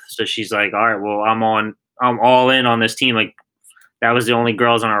both. So she's like, all right, well, I'm all in on this team. Like that was the only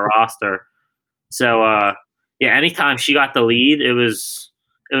girls on our roster. So anytime she got the lead, it was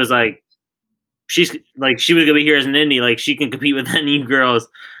like she's like she was gonna be here as an indie. Like she can compete with any girls,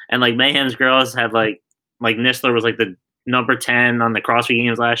 and like Mayhem's girls had like Nistler was like the number 10 on the CrossFit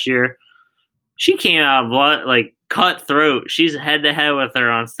Games last year. She came out like cutthroat. She's head to head with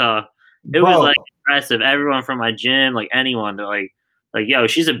her on stuff. It was like impressive. Everyone from my gym, like anyone, they're like yo,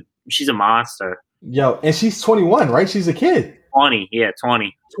 she's a monster. Yo, and she's 21, right? She's a kid. 20, yeah,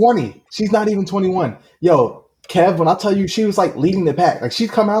 20. 20. She's not even 21. Yo, Kev, when I tell you she was like leading the pack, like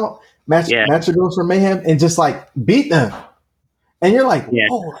she'd come out, match the girls from Mayhem, and just like beat them. And you're like,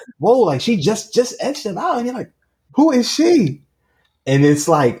 whoa, like she just edged them out, and you're like, who is she? And it's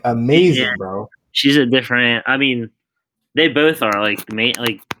like amazing, bro. She's a different. I mean, they both are like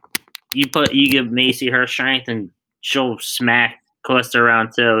you give Macy her strength, and she'll smack Calista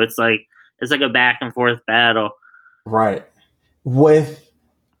around too. It's like a back and forth battle. Right.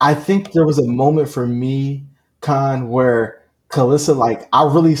 I think there was a moment for me, Con, where Calista, like, I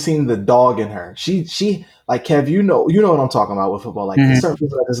really seen the dog in her. She like, Kev, you know what I'm talking about with football. Like, certain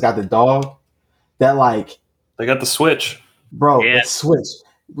people that just got the dog that, like, they got the switch, bro. The switch.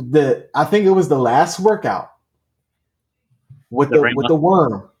 I think it was the last workout with the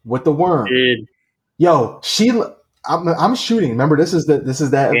worm. Dude. Yo, I'm shooting. Remember, this is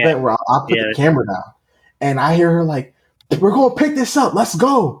that event where I put the camera down, and I hear her like, we're gonna pick this up. Let's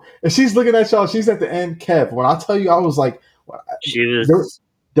go. And she's looking at y'all. She's at the end. Kev, when I tell you, I was like,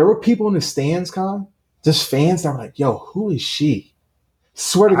 there were people in the stands, Con, just fans that were like, yo, who is she?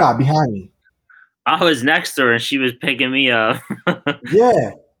 Swear to God, behind me. I was next to her and she was picking me up.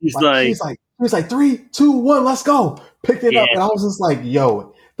 Yeah. She was like 3, 2, 1, let's go. Picked it up, and I was just like,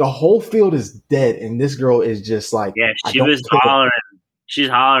 yo, the whole field is dead, and this girl is just like, she was hollering. She's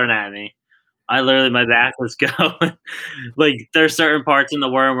hollering at me. My back was going. Like, there's certain parts in the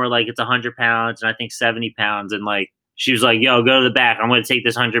worm where, like, it's 100 pounds and I think 70 pounds. And, like, she was like, yo, go to the back. I'm going to take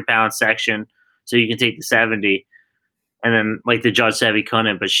this 100-pound section so you can take the 70. And then, like, the judge said he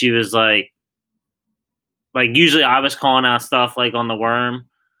couldn't. But she was like, usually I was calling out stuff, like, on the worm.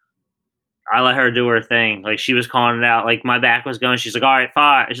 I let her do her thing. Like, she was calling it out. Like, my back was going. She's like, all right,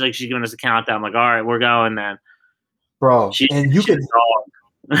 5. She's like, she's giving us a countdown. I'm like, all right, we're going then. Bro, and you could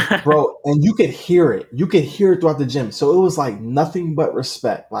bro, and you could hear it. You could hear it throughout the gym. So it was like nothing but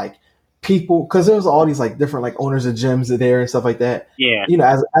respect. Like people, because there was all these like different like owners of gyms there and stuff like that. Yeah. You know,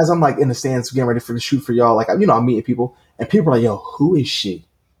 as I'm like in the stands getting ready for the shoot for y'all, like I'm meeting people, and people are like, "Yo, who is she?"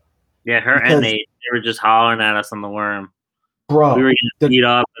 Yeah, and they were just hollering at us on the worm. Bro, we were getting beat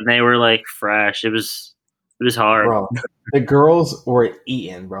up, and they were like fresh. It was It was hard. bro. The girls were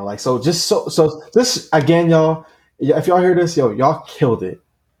eating, bro. Like so, just so this again, y'all. If y'all hear this, y'all killed it.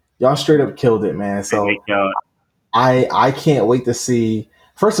 Y'all straight up killed it, man. So I can't wait to see.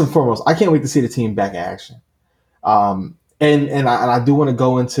 First and foremost, I can't wait to see the team back in action. And I do want to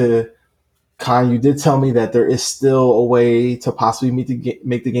go into. Con, you did tell me that there is still a way to possibly make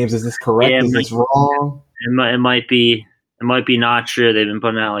the games. Is this correct? Yeah, is this wrong? It might be not true. They've been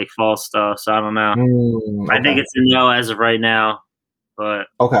putting out like false stuff, so I don't know. Okay. I think it's a no as of right now, but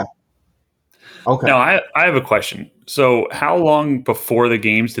okay. Now I have a question. So how long before the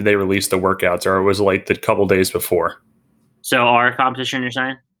games did they release the workouts, or was it like the couple days before? So our competition, you're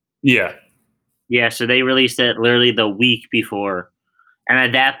saying? Yeah. Yeah. So they released it literally the week before, and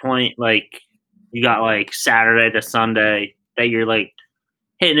at that point, like you got like Saturday to Sunday that you're like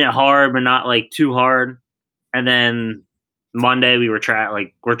hitting it hard, but not like too hard, and then Monday we're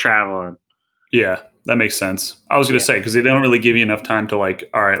traveling. Yeah, that makes sense. I was going to say, because they don't really give you enough time to like,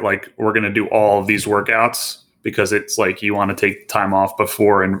 all right, like we're going to do all of these workouts, because it's like you want to take time off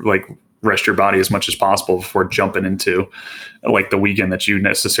before and like rest your body as much as possible before jumping into like the weekend that you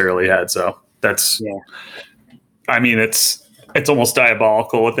necessarily had. So that's, I mean, it's almost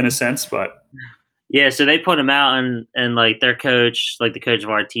diabolical within a sense, but. Yeah, so they put them out, and like their coach, like the coach of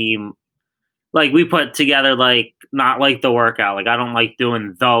our team, like we put together like not like the workout. Like I don't like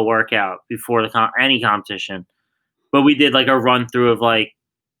doing the workout before any competition, but we did like a run through of like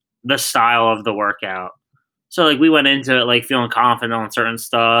the style of the workout. So like we went into it like feeling confident on certain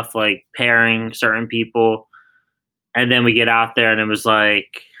stuff, like pairing certain people, and then we get out there and it was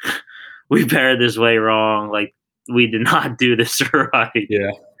like we paired this way wrong. Like we did not do this right.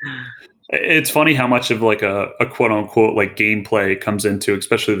 Yeah. It's funny how much of like a quote unquote like gameplay comes into,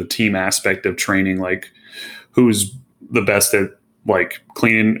 especially the team aspect of training, like who's the best at like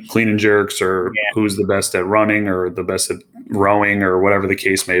cleaning jerks, or who's the best at running, or the best at rowing, or whatever the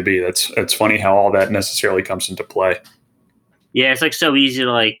case may be. It's funny how all that necessarily comes into play. Yeah, it's like so easy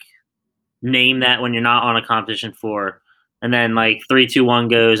to like name that when you're not on a competition floor, and then like 3, 2, 1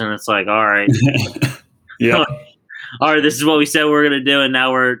 goes, and it's like, all right, yeah, all right, this is what we said we're gonna do, and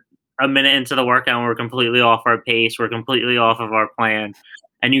now we're a minute into the workout and we're completely off our pace. We're completely off of our plan.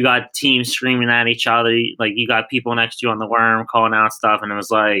 And you got teams screaming at each other. Like you got people next to you on the worm calling out stuff. And it's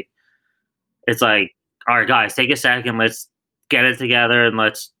like, all right, guys, take a second. Let's get it together and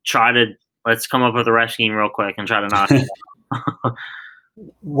let's come up with a rush scheme real quick and try to knock it out.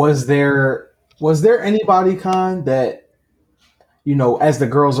 Was there anybody, Con, that, you know, as the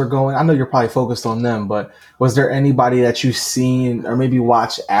girls are going, I know you're probably focused on them, but was there anybody that you've seen or maybe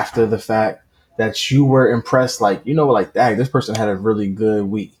watched after the fact that you were impressed? Like, you know, like, dang, this person had a really good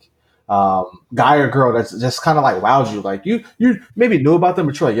week. Guy or girl that's just kind of like wowed you. Like you maybe knew about them,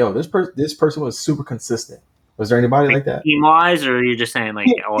 but you're like, yo, this person was super consistent. Was there anybody like that? Team wise, or are you just saying like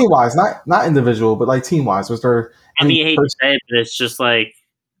team wise, not individual, but like team wise? Was there? I mean, you hate to say it, but it's just like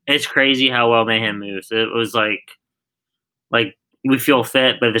it's crazy how well Mayhem moves. It was like we feel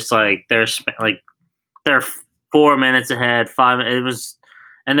fit, but it's like they're 4 minutes ahead, 5. It was,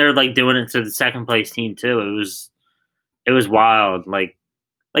 and they're like doing it to the second place team too. It was wild. Like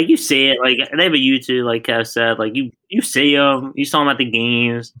you see it. Like they have a YouTube, like Kev said. Like you see them. You saw them at the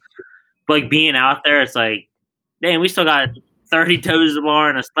games. But like being out there, it's like, damn, we still got 30 toes to bar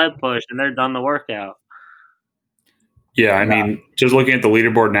and a sled push, and they're done the workout. Yeah, I mean, just looking at the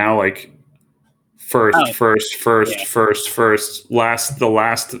leaderboard now, like. The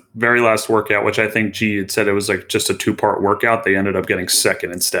very last workout, which I think G had said it was like just a 2-part workout. They ended up getting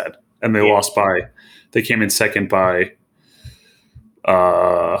second instead, and they lost they came in second by,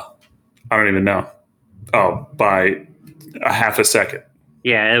 I don't even know. Oh, by a half a second.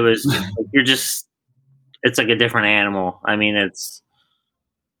 Yeah, it was, it's like a different animal. I mean, it's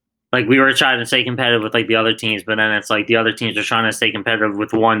like we were trying to stay competitive with like the other teams, but then it's like the other teams are trying to stay competitive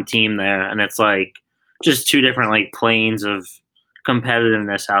with one team there, and it's like just two different like planes of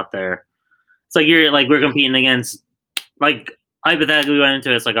competitiveness out there. It's like we're competing against, like, hypothetically we went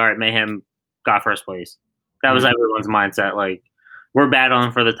into it, it's like, all right, Mayhem got first place. That was everyone's mindset. Like we're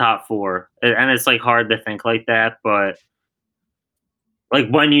battling for the top 4, and it's like hard to think like that, but like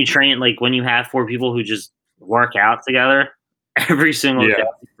when you train, like when you have 4 people who just work out together every single day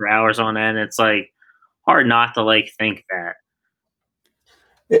for hours on end, it's like hard not to like think that.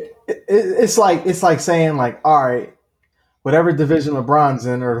 It's like saying like, all right, whatever division LeBron's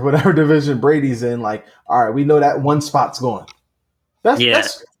in or whatever division Brady's in, like, all right, we know that one spot's going. That's what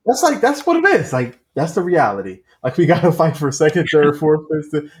it is. Like that's the reality. Like we got to fight for second, third, fourth,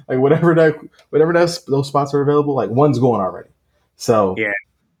 fifth, like whatever those spots are available. Like one's going already. So yeah.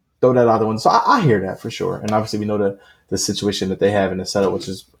 throw that out the window. So I hear that for sure. And obviously we know the situation that they have in the setup, which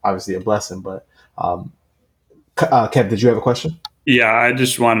is obviously a blessing. But Kev, did you have a question? Yeah, I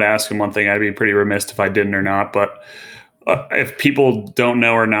just wanted to ask him one thing. I'd be pretty remiss if I didn't or not. But if people don't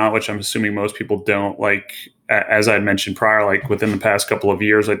know or not, which I'm assuming most people don't, like as I mentioned prior, like within the past couple of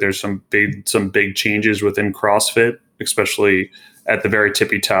years, like there's some big changes within CrossFit, especially at the very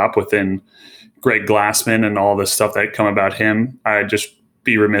tippy top within Greg Glassman and all this stuff that come about him. I'd just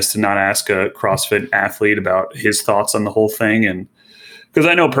be remiss to not ask a CrossFit athlete about his thoughts on the whole thing. And because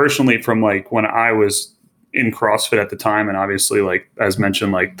I know personally from like when I was in CrossFit at the time, and obviously like as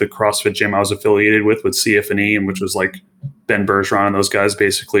mentioned, like the CrossFit gym I was affiliated with CF&E, and which was like Ben Bergeron and those guys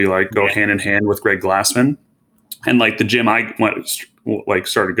basically like go hand in hand with Greg Glassman. And like the gym I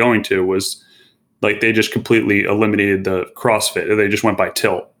started going to was like they just completely eliminated the CrossFit. They just went by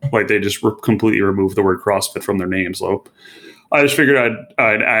tilt. Like they just completely removed the word CrossFit from their names. So I just figured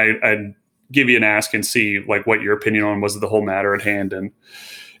I'd give you an ask and see like what your opinion on was the whole matter at hand, and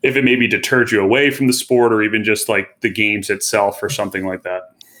if it maybe deterred you away from the sport or even just like the games itself or something like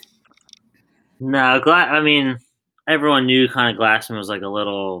that. No, I mean, everyone knew kind of Glassman was like a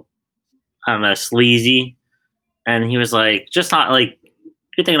little, I don't know, sleazy. And he was like, just not like,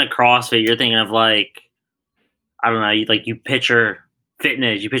 you're thinking of CrossFit, you're thinking of like, I don't know, like you picture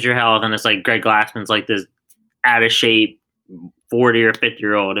fitness, you picture health, and it's like Greg Glassman's like this out of shape 40 or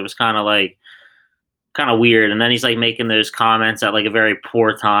 50-year-old. It was kind of weird. And then he's like making those comments at like a very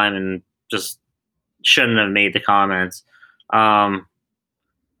poor time and just shouldn't have made the comments. I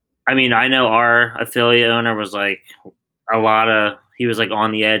mean, I know our affiliate owner was like he was like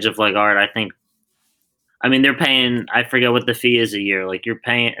on the edge of like, all right, I mean, they're paying, I forget what the fee is a year. Like you're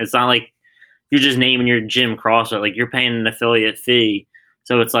paying, it's not like you're just naming your gym CrossFit, like you're paying an affiliate fee.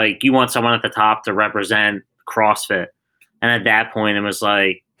 So it's like, you want someone at the top to represent CrossFit. And at that point it was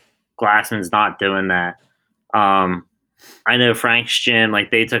like, Glassman's not doing that. I know Frank's gym, like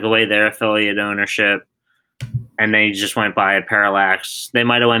they took away their affiliate ownership and they just went by a Parallax. They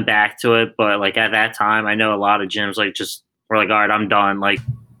might have went back to it, but like at that time, I know a lot of gyms like just were like, all right, I'm done. Like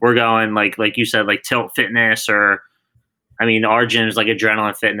we're going like you said, like Tilt Fitness, or I mean, our gym's like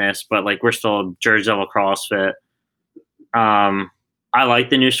Adrenaline Fitness, but like we're still Jersey Devil CrossFit. I like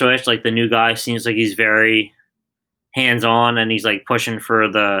the new switch. Like the new guy seems like he's very hands-on and he's like pushing for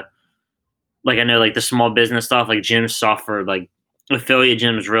the, like I know like the small business stuff, like gyms suffered, like affiliate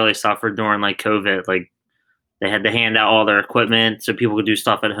gyms really suffered during like COVID. Like they had to hand out all their equipment so people could do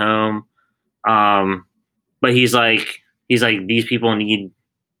stuff at home. But he's like these people need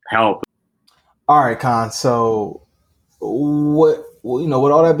help. All right, Con. So with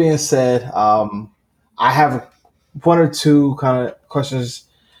all that being said, I have one or two kind of questions.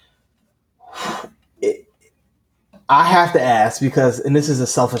 I have to ask because, and this is a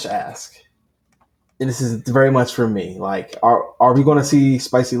selfish ask, and this is very much for me. Like, are we going to see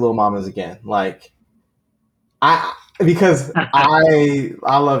Spicy Little Mamas again? Like, because I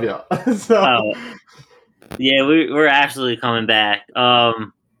love y'all. So. Yeah, we're absolutely coming back.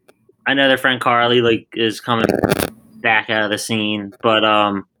 I know their friend Carly like is coming back out of the scene, but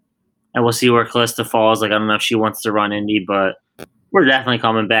and we'll see where Callista falls. Like I don't know if she wants to run indie, but we're definitely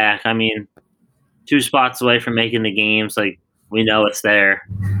coming back. I mean, 2 spots away from making the games. Like we know it's there.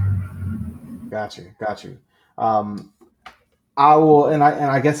 Got you. I will, and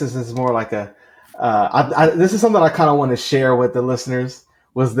I guess this is more like a. This is something I kind of want to share with the listeners.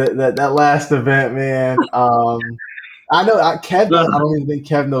 Was that last event, man? I know Kev. I don't even think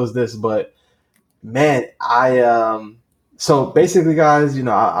Kev knows this, but man, so basically, guys,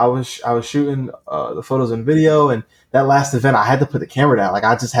 I was shooting the photos and video, and that last event, I had to put the camera down. Like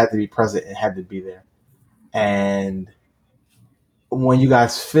I just had to be present and had to be there. And when you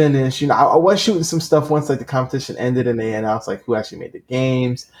guys finished, I was shooting some stuff once like the competition ended and they announced like who actually made the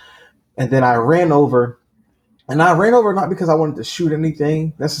games, and then I ran over. And I ran over not because I wanted to shoot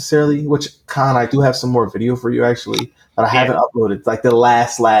anything necessarily, which I do have some more video for you actually that I haven't uploaded, like the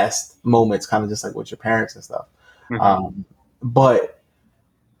last moments, kind of just like with your parents and stuff. Mm-hmm. But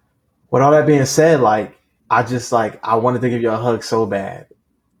with all that being said, like I wanted to give you a hug so bad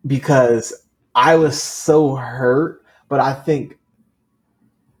because I was so hurt, but I think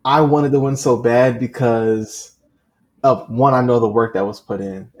I wanted to win so bad because of one, I know the work that was put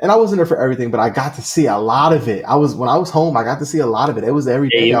in, and I wasn't there for everything, but I got to see a lot of it. When I was home, I got to see a lot of it. It was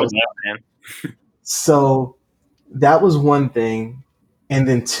everything. Yeah, man. So that was one thing. And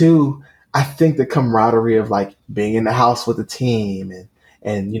then 2, I think the camaraderie of like being in the house with the team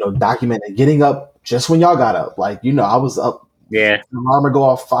and documenting, getting up just when y'all got up. Like, I was up. Yeah. The alarm would go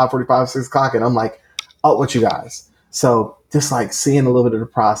off 5:45, 6 o'clock, and I'm like up with you guys. So just like seeing a little bit of the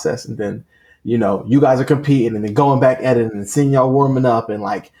process, and then you guys are competing, and then going back at it, and then seeing y'all warming up, and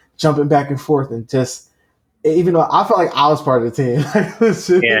like jumping back and forth, and just even though I felt like I was part of the team,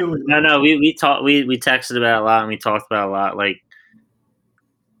 Yeah, no, we talked, we texted about it a lot, and we talked about it a lot,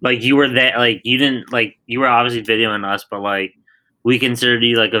 like you were there, like you didn't, like you were obviously videoing us, but like we considered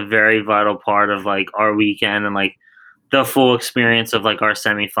you like a very vital part of like our weekend and like the full experience of like our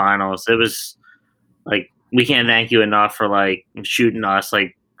semifinals. It was like we can't thank you enough for like shooting us.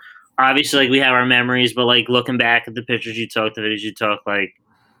 Like obviously, like we have our memories, but like looking back at the pictures you took, the videos you took, like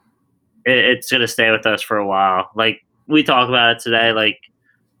it's gonna stay with us for a while. Like we talk about it today. Like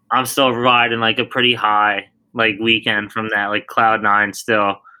I'm still riding like a pretty high like weekend from that, like cloud nine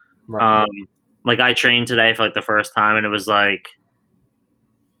still. right. Like I trained today for like the first time, and it was like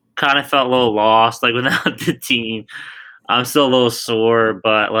kind of felt a little lost, like without the team. I'm still a little sore,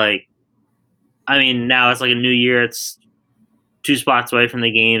 but like I mean, now it's like a new year. It's 2 spots away from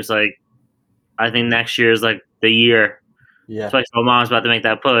the games. Like I think next year is like the year. Yeah. It's like my mom's about to make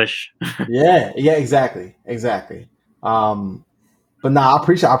that push. Yeah, exactly. But nah, I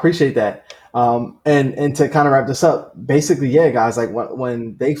appreciate that. And to kind of wrap this up, basically, yeah, guys, like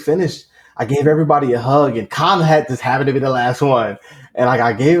when they finished, I gave everybody a hug, and Con had this happened to be the last one, and like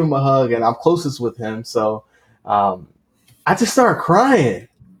I gave him a hug, and I'm closest with him, so I just started crying.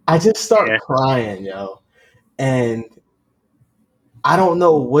 I just started Yeah. crying, yo, and I don't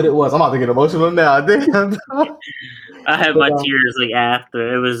know what it was. I'm about to get emotional now. Damn. I had But, my tears like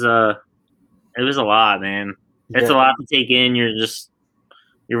after. It was a lot, man. It's a yeah, lot to take in.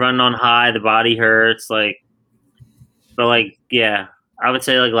 You're running on high, the body hurts, like but like yeah. I would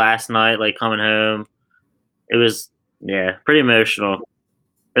say like last night, like coming home, it was pretty emotional.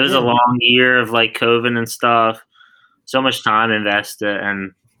 It was a yeah, long year of like COVID and stuff. So much time invested,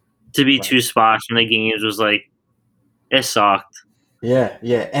 and to be right. 2 spots from the games was like it sucked. Yeah,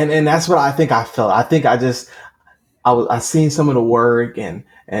 and that's what I think I felt. I think I seen some of the work, and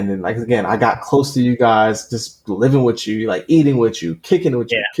then like again I got close to you guys, just living with you, like eating with you, Yeah, kicking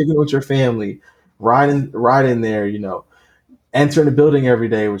with your family, riding there, entering the building every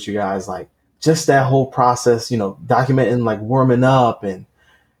day with you guys, like just that whole process, documenting like warming up and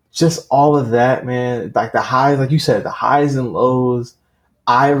just all of that, man. Like the highs, like you said, the highs and lows.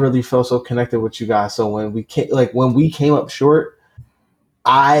 I really felt so connected with you guys. So when we came up short,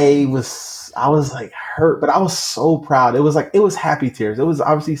 I was like hurt, but I was so proud. It was happy tears. It was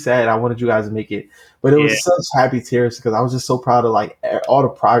obviously sad. I wanted you guys to make it, but it yeah. was such happy tears because I was just so proud of like all the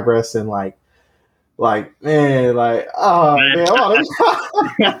progress and like man, like oh man,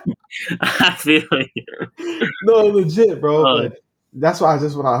 I feel like no legit, bro. uh, But that's why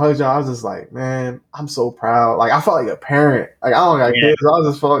when I hugged y'all, I was just like, man, I'm so proud. Like I felt like a parent. Like I don't got yeah. kids, I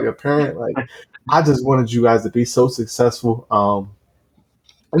just felt like a parent. Like I just wanted you guys to be so successful.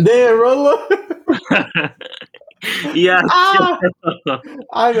 And then Rolla. Yeah. Ah,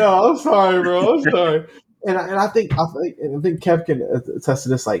 I know. I'm sorry, bro. I'm sorry. And I think Kev can attest to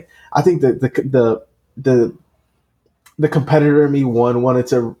this. Like, I think the the competitor in me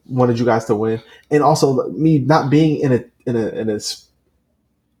wanted you guys to win, and also me not being in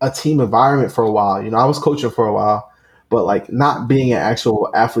a team environment for a while. I was coaching for a while, but like not being an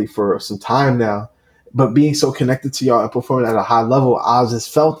actual athlete for some time now, but being so connected to y'all and performing at a high level, I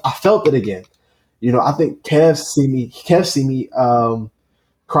felt it again. I think Kev see me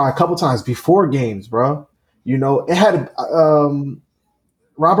cry a couple times before games, bro. It had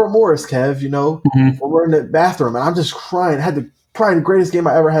Robert Morris, Kev. Mhm. When we're in the bathroom and I'm just crying. I had probably the greatest game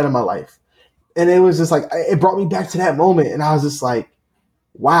I ever had in my life, and it was just like it brought me back to that moment, and I was just like,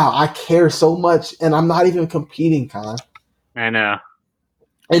 wow, I care so much, and I'm not even competing, Con. I know.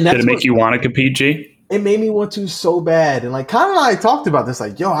 And Did that's it make you want to compete, G? it made me want to so bad. And like Con and I talked about this,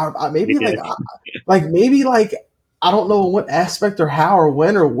 like, yo, I maybe Yeah. maybe like I don't know what aspect or how or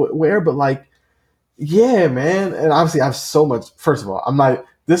when or where, but like, yeah, man. And obviously, I have so much. First of all, I'm not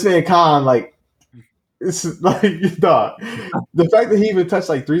this man Con like. It's like dog. The fact that he even touched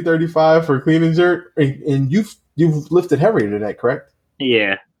like 335 for clean and jerk, and you've lifted heavier than that, correct?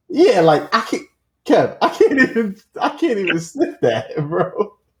 Yeah. Yeah, like I can't even sniff that,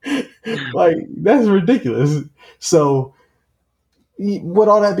 bro. Like that's ridiculous. So, with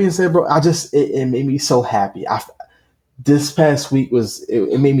all that being said, bro, it made me so happy. This past week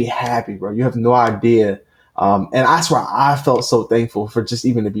it made me happy, bro. You have no idea. And that's why I felt so thankful for just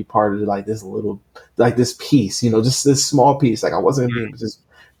even to be part of like this little, like this piece, just this small piece. Like I wasn't being just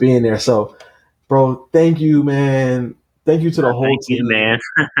being there. So, bro, thank you, man. Thank you to the whole Thank you, team. man.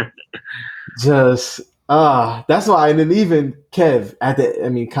 Just that's why. And then even Kev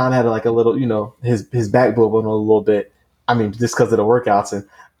kind of had like a little, his back blew up on a little bit. I mean, just because of the workouts, and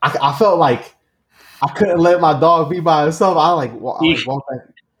I felt like I couldn't let my dog be by himself. I walked back.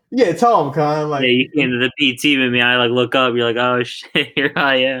 Yeah, tell him, Con. Like, yeah, you came to the PT with me. I like look up. You're like, oh shit, here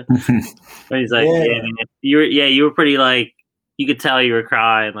I am. And he's like, yeah, man. You were pretty like, you could tell you were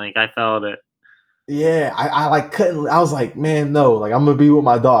crying. Like I felt it. Yeah, I like couldn't. I was like, man, no, like I'm gonna be with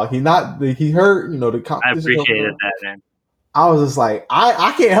my dog. He hurt. The I competition. appreciated that, man. I was just like,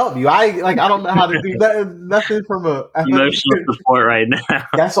 I can't help you. I don't know how to do nothing from a Emotional support right now.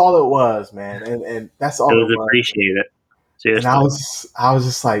 That's all it was, man, and that's all it was. Appreciate it. Seriously. And I was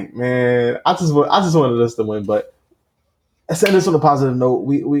just like, man, I just wanted us to win. But let's end this on a positive note.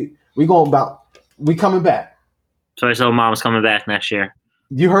 We coming back. Spicy Little Mama's coming back next year.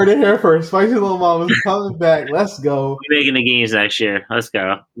 You heard it here first. Spicy Little Mama's coming back. Let's go. We're making the games next year. Let's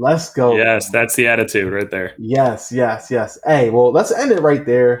go. Let's go. Yes, that's the attitude right there. Yes. Hey, well, let's end it right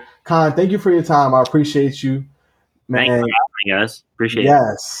there. Con, thank you for your time. I appreciate you, man. Thank you for having me, guys. Appreciate it.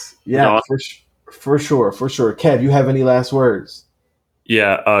 Yes, awesome. For sure. Kev, you have any last words?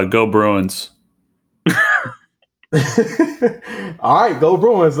 Yeah, go Bruins. All right, go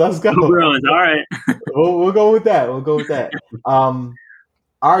Bruins. Let's go. Go Bruins. All right. We'll go with that.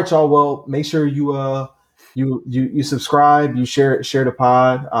 All right, y'all. Well, make sure you subscribe, you share the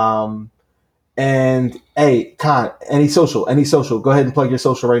pod. And hey, Con, any social. Go ahead and plug your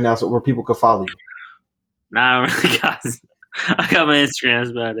social right now, so where people can follow you. Nah, I don't really got. I got my Instagram. That's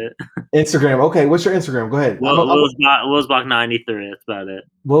about it. Instagram. Okay, what's your Instagram? Go ahead. Willsbach 93. That's about it.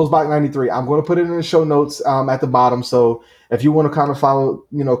 Willsbach 93. I'm going to put it in the show notes at the bottom. So if you want to kind of follow,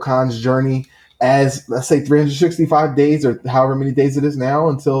 Con's journey as, let's say, 365 days or however many days it is now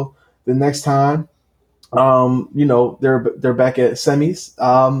until the next time, they're back at semis.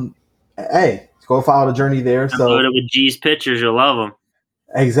 Hey, go follow the journey there. So load it with G's pictures. You'll love them.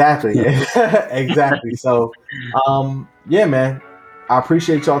 Exactly. Exactly. So, yeah, man, I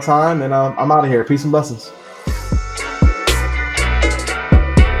appreciate y'all time, and I'm out of here. Peace and blessings.